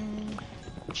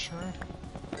 Sure.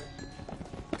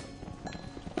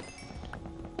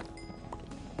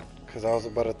 Because I was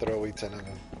about to throw away 10 of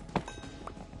them.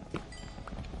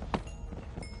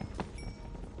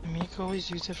 I mean, you can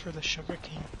always use it for the sugar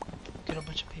cane. Get a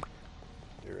bunch of paper.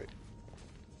 You're right.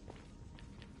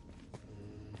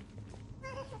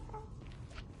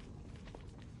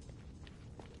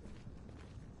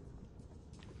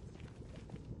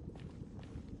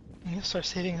 We need to start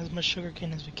saving as much sugar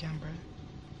cane as we can, bro.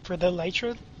 For the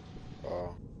Elytra,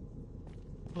 Oh.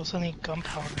 we also need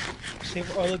gunpowder.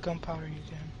 Save all the gunpowder you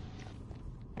can.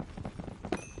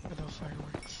 For the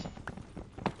fireworks.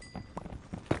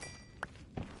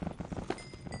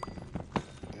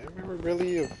 Damn, we were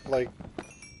really like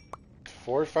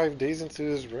 4 or 5 days into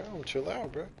this realm. Chill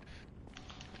out, bro.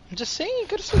 I'm just saying, you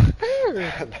gotta stay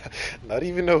prepared. Not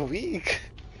even a week.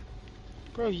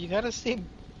 Bro, you gotta stay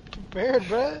prepared,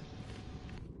 bro.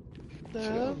 The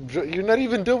hell? You're not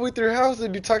even done with your house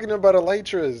and you're talking about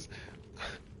elytras.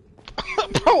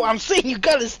 Bro, I'm saying you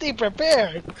gotta stay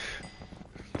prepared. Do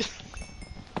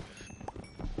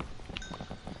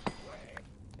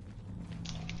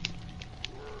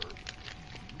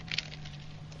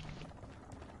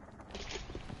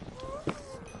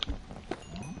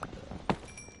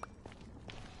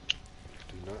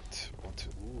not want to.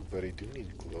 Ooh, but I do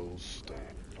need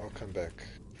glowstone. I'll come back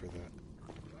for that.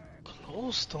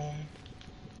 Glowstone?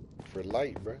 For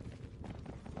light, bro.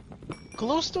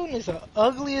 Glowstone is the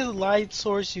ugliest light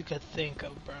source you could think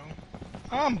of, bro.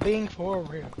 I'm being for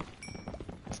real.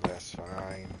 That's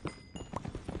fine.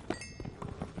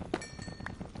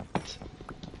 It's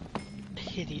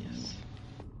hideous.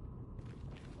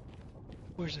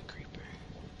 Where's a creeper?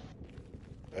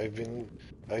 Every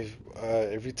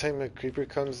time a creeper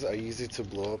comes, I use it to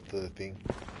blow up the thing.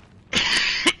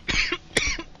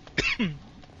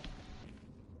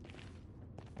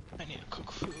 I need to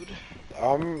cook food.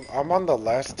 I'm on the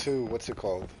last two, what's it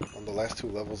called? On the last 2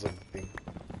 levels of the thing.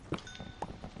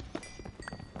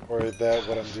 Or that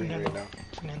what I'm doing right now.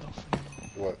 Fernando.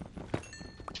 What?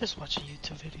 Just watch a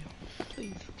YouTube video,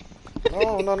 please.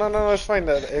 No, it's fine.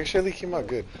 That actually came out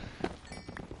good.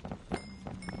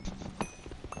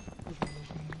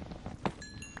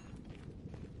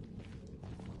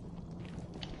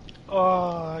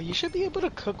 You should be able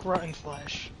to cook rotten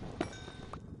flesh.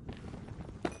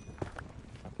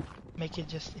 Make it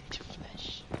just into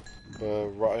flesh. But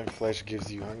rotten flesh gives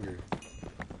you hunger.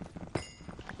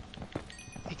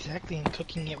 Exactly, and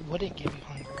cooking it wouldn't give you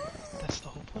hunger. That's the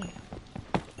whole point.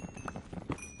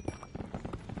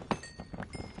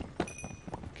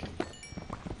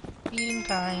 Eating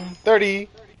time. 30!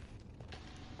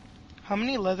 How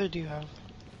many leather do you have?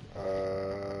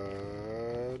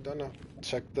 Don't know.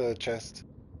 Check the chest.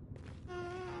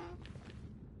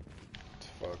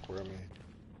 Fuck, where am I?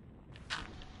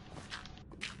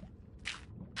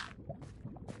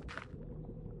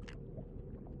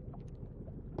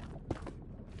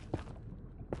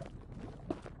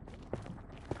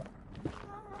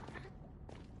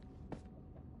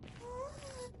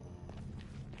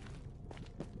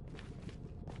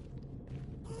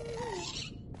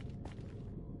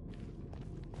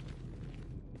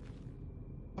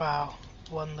 Wow,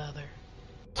 1 leather.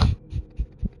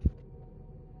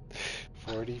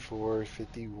 44,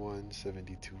 51,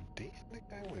 72. Damn, that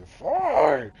guy went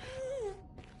far!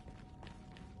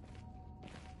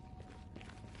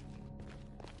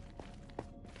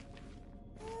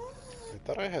 I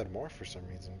thought I had more for some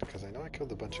reason, because I know I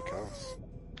killed a bunch of cows.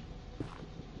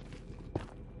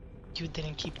 You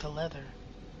didn't keep the leather.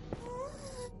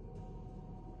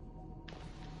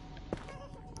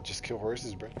 Just kill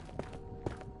horses, bro.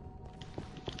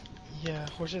 Yeah,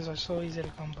 horses are so easy to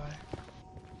come by.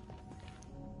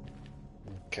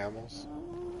 Camels.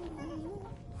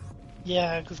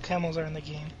 Yeah, because camels are in the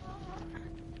game.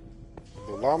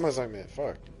 The llamas I meant,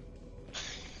 fuck.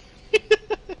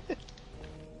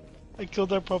 I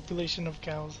killed our population of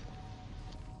cows.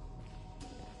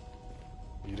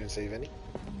 You didn't save any?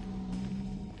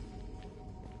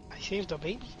 I saved the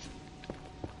babies.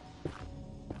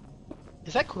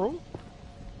 Is that cruel?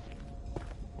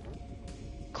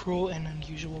 Cruel and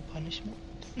unusual punishment?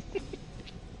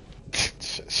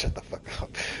 Shut the fuck up.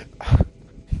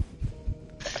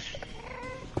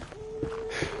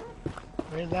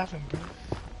 you laughing, bro?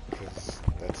 Because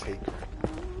that's hate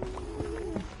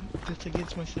crime. That's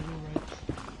against my civil rights.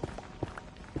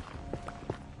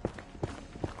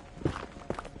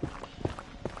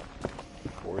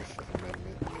 Fourth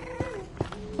Amendment.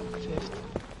 Fifth.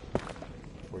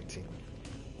 14.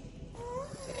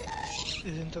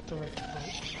 Isn't that the right to vote?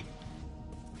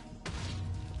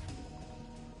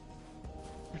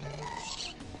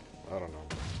 I don't know.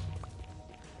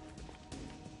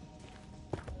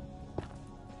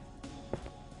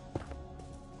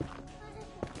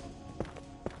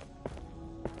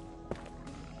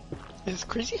 It's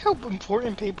crazy how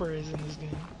important paper is in this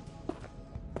game.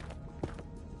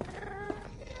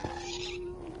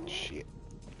 Shit.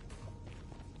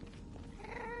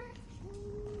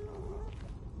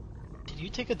 Did you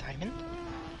take a diamond?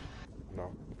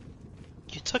 No.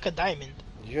 You took a diamond.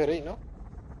 You had 8, no?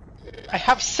 I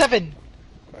have 7!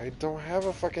 I don't have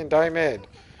a fucking diamond.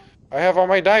 I have all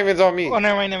my diamonds on me. Oh,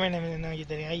 never mind. No, you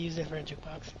didn't. I used it for a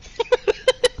jukebox.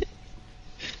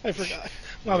 I forgot.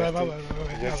 My bad.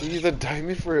 You have to use a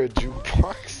diamond for a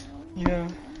jukebox? Yeah.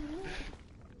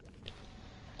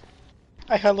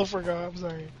 I hella forgot. I'm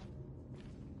sorry.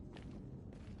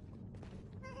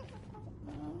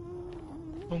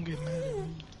 Don't get mad at me.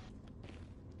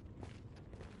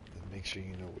 Then make sure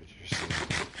you know what you're saying.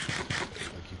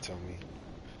 Like you tell me.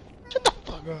 Shut the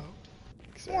fuck up.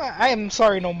 Exactly. I am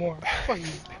sorry no more. Fuck you.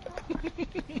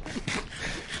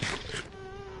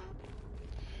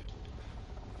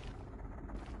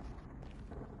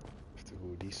 Have to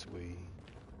go this way.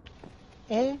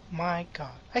 Oh my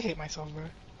god. I hate myself, bro.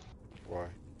 Why?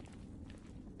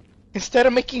 Instead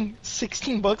of making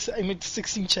 16 bucks, I made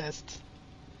 16 chests.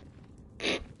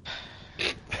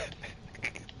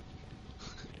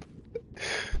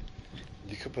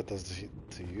 You could put those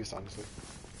to use, honestly.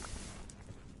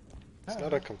 It's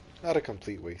not a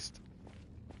complete waste.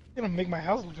 I'm gonna make my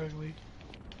house look ugly.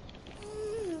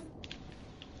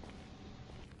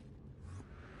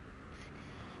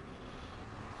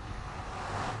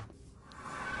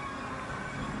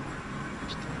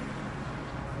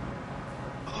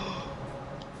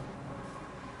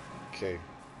 Okay.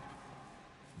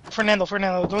 Fernando,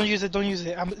 don't use it.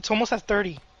 It's almost at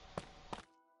 30.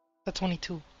 At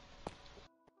 22.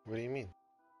 What do you mean?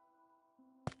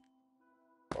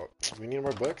 Oh, we need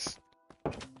more books?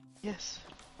 Yes.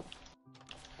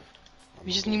 I'm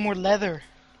We just gonna need more leather.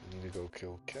 We need to go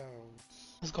kill cows.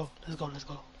 Let's go.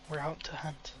 We're out to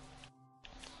hunt.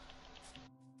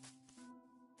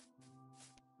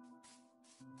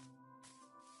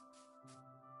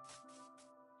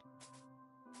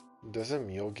 Doesn't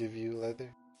Mule give you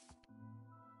leather?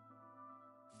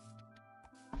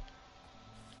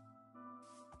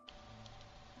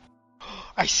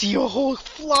 I see a whole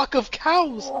flock of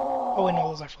cows! Oh wait, no,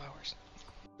 those are flowers.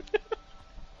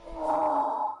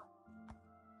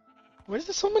 Where's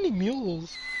there so many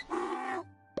mules?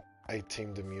 I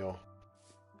tamed the mule.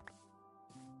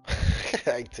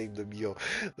 I tamed the mule.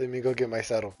 Let me go get my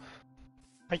saddle.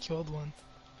 I killed one.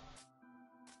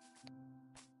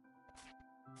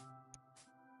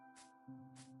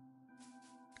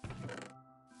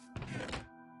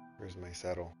 Where's my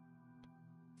saddle?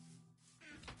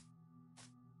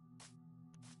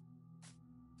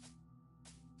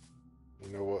 You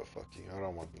know what? Fuck you. I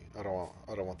don't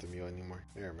want the mule anymore.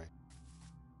 Never mind.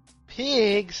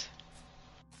 Pigs!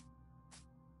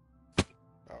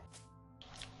 Oh.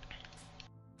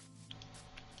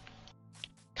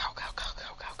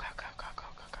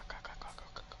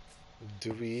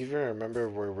 Do we even remember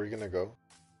where we're gonna go?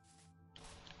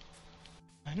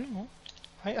 I don't know.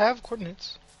 I have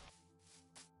coordinates.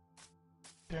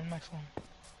 They're in my phone.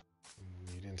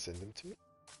 You didn't send them to me?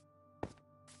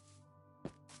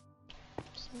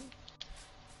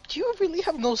 Do you really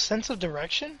have no sense of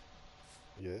direction?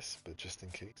 Yes, but just in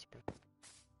case, bro.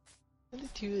 Send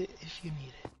it to you if you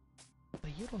need it.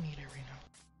 But you don't need it right now.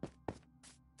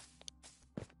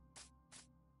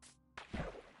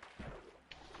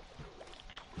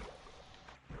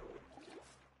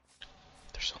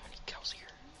 There's so many cows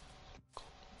here.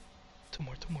 Cool. Two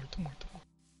more.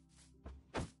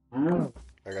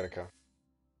 I got a cow.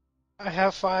 I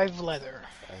have 5 leather.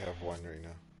 I have 1 right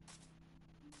now.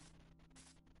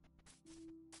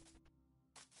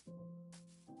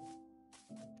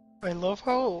 I love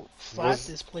how flat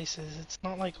this place is. It's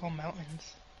not like all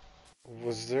mountains.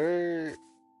 Was there...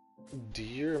 Do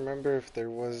you remember if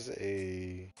there was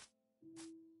a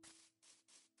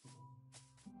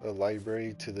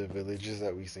library to the villages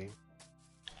that we seen?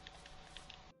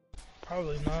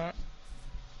 Probably not.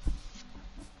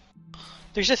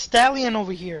 There's a stallion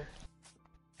over here.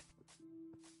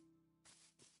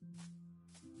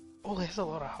 Oh, it has a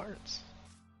lot of hearts.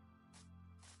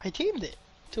 I tamed it.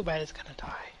 Too bad it's gonna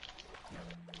die.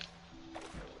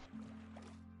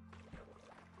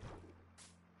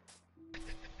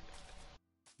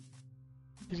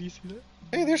 Did you see that?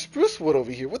 Hey, there's spruce wood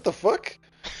over here. What the fuck?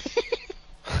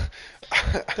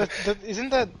 Isn't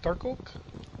that dark oak?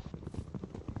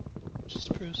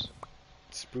 Just spruce.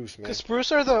 Spruce, man. Cause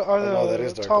spruce are no, that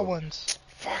is the dark tall oak. ones.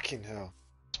 Fucking hell.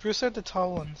 Spruce are the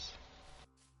tall ones.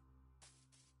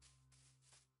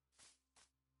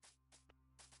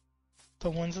 The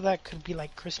ones that could be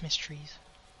like Christmas trees.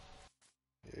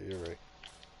 Yeah, you're right.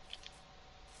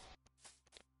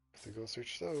 Have to go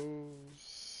search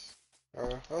those.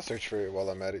 I'll search for it while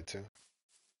I'm at it too.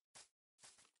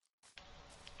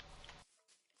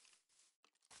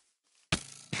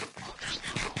 Oh, there's a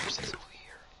lot of horses over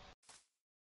here.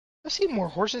 I've seen more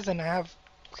horses than I have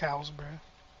cows, bro.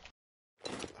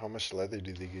 How much leather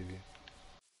do they give you?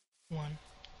 1.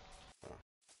 Oh.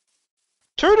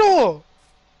 Turtle!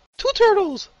 2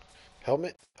 turtles!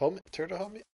 Helmet? Turtle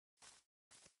helmet?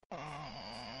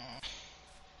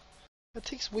 That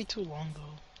takes way too long,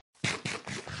 though.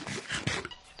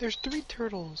 There's 3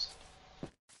 turtles.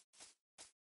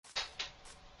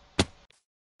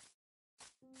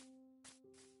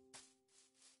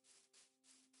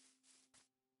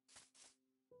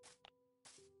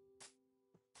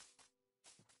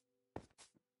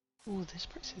 Ooh, this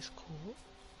place is cool.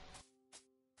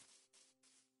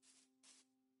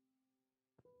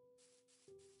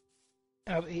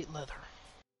 I have 8 leather.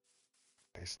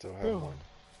 I still have Bro, 1.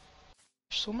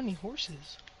 there's so many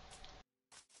horses.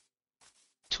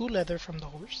 2 leather from the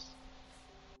horse.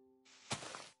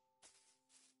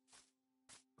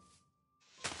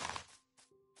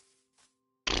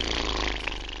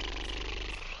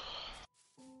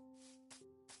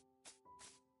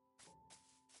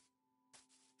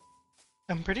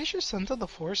 I'm pretty sure Sons of the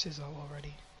Force is out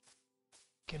already.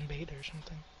 Like in beta or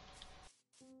something.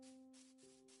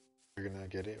 You're gonna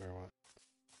get it or what?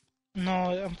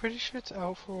 No, I'm pretty sure it's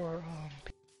out for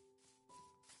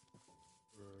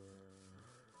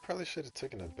Probably should have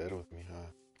taken a bed with me,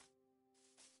 huh?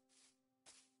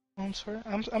 oh, I'm sorry.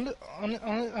 I'm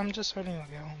just starting to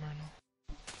get home right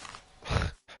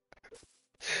now.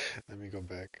 Let me go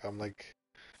back. I'm like,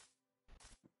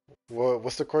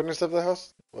 what's the coordinates of the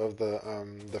house? Of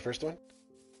the first one?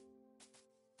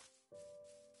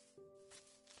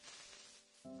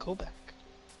 Go back.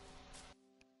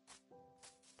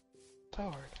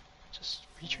 Howard, just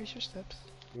retrace your steps.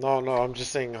 No, I'm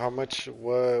just saying how much.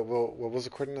 What was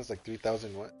the coordinates? Like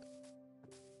 3,000 what?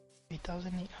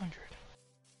 8,800.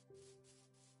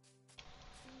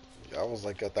 I was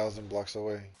like 1,000 blocks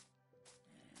away.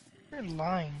 You're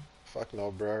lying. Fuck no,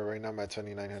 bro. Right now I'm at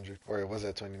 2,900, or it was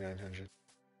at 2,900.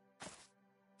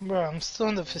 Bro, I'm still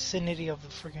in the vicinity of the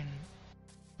friggin'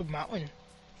 mountain.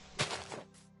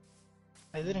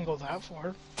 I didn't go that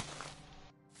far.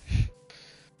 I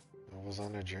was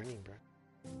on a journey, bro.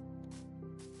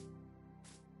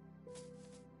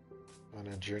 On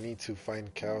a journey to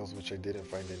find cows, which I didn't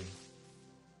find any.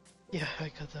 Yeah, I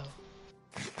could tell.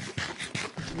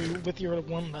 With your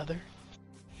 1 leather.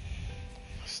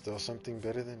 Still something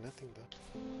better than nothing, though.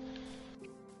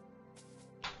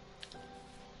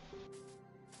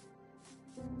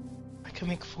 I can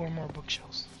make 4 more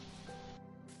bookshelves.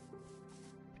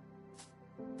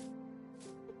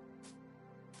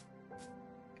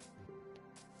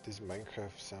 This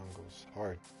Minecraft sound goes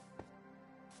hard.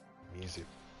 Music.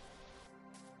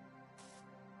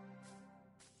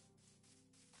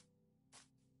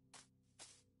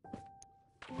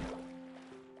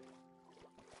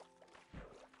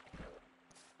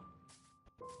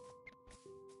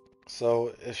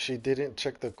 So if she didn't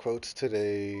check the quotes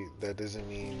today, that doesn't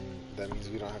mean that means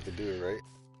we don't have to do it, right?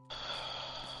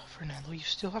 Fernando, you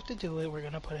still have to do it. We're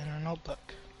gonna put it in our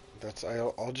notebook. That's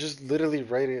I'll just literally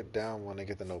write it down when I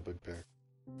get the notebook back.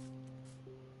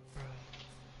 Bro.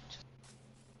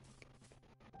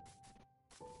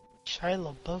 Shia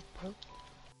LaBeouf, bro.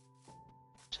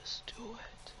 Just do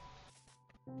it.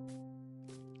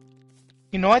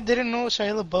 You know, I didn't know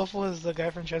Shia LaBeouf was the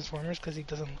guy from Transformers because he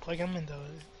doesn't look like him in the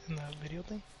video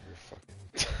thing. You're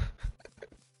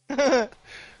fucking.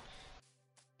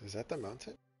 Is that the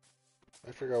mountain?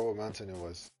 I forgot what mountain it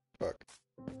was. Fuck.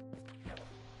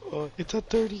 Oh, it's at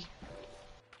 30.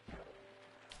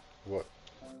 What?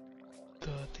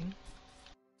 The thing.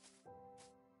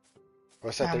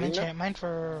 What's that? 30 now? Enchant mine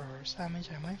first.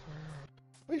 Enchant mine first.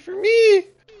 Wait for me!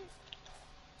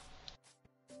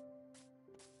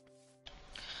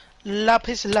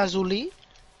 Lapis lazuli.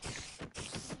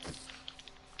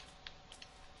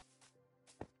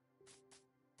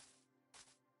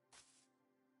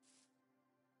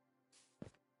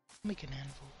 Make an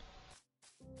anvil.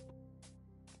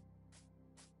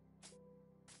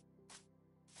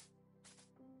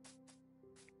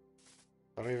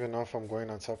 I don't even know if I'm going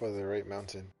on top of the right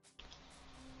mountain.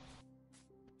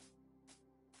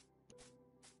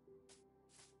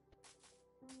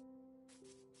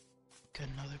 Get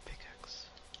another pickaxe.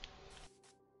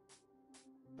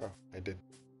 Oh, I did.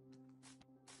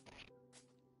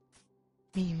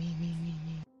 Me.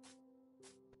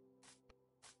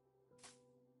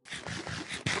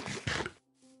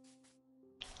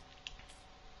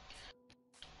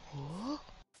 Oh.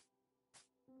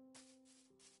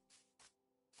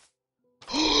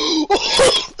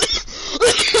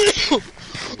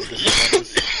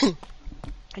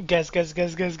 Guess.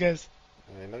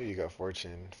 I know you got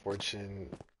fortune,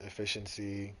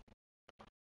 efficiency,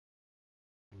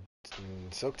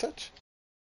 and silk touch.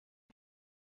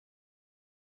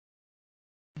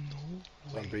 No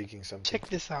I'm way. breaking something. Check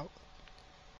this out.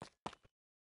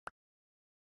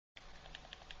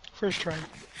 First try.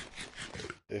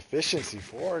 Efficiency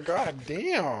 4. God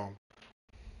damn.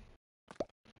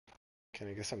 Can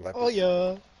I get some lapis? Oh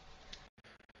yeah.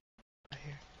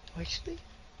 Here. Actually,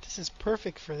 this is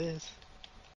perfect for this.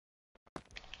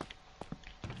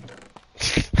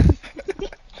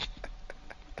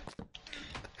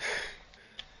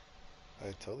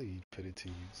 I totally put it to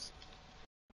use.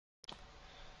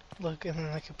 Look, and then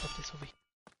I can put this over here.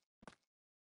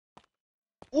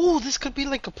 Oh, this could be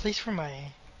like a place for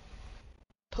my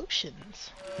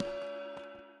potions.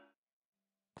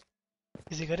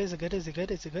 Is it good? Is it good? Is it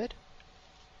good? Is it good?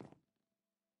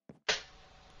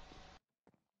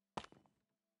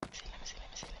 Let me see.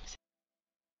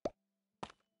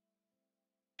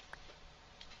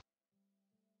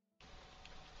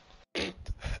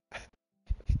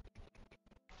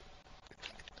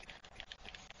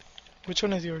 Which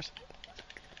one is yours?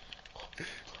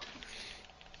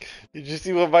 Did you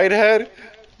see what Mine had?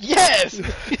 Yes!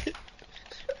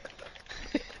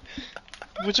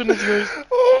 Which one is yours?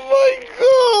 Oh my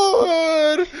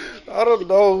god! I don't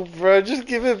know, bro. Just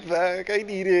give it back. I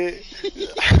need it.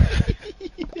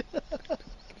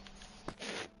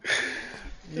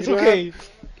 It's okay.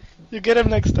 You get him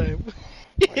next time.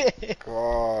 Oh my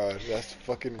god, that's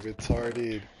fucking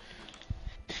retarded.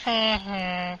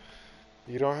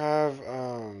 You don't have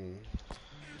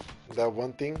that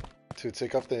one thing to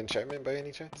take off the enchantment by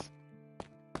any chance?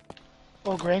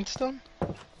 Oh, grindstone?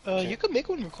 You could make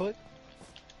one real quick.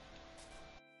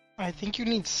 I think you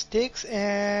need sticks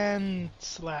and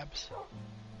slabs.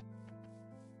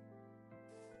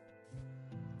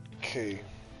 Okay.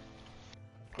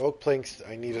 Oak planks,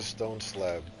 I need a stone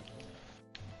slab.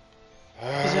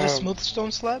 Is it a smooth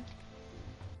stone slab?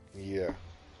 Yeah.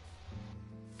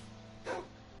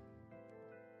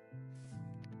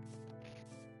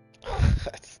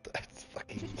 that's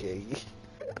fucking gay.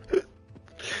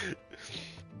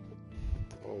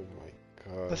 Oh my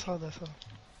god. That's all. My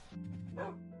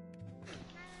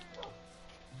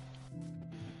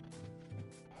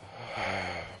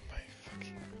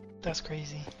fucking... That's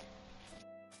crazy.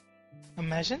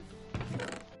 Imagine.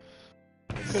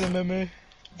 Good meme.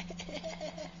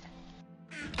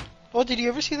 Oh, did you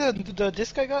ever see the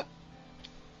disc I got?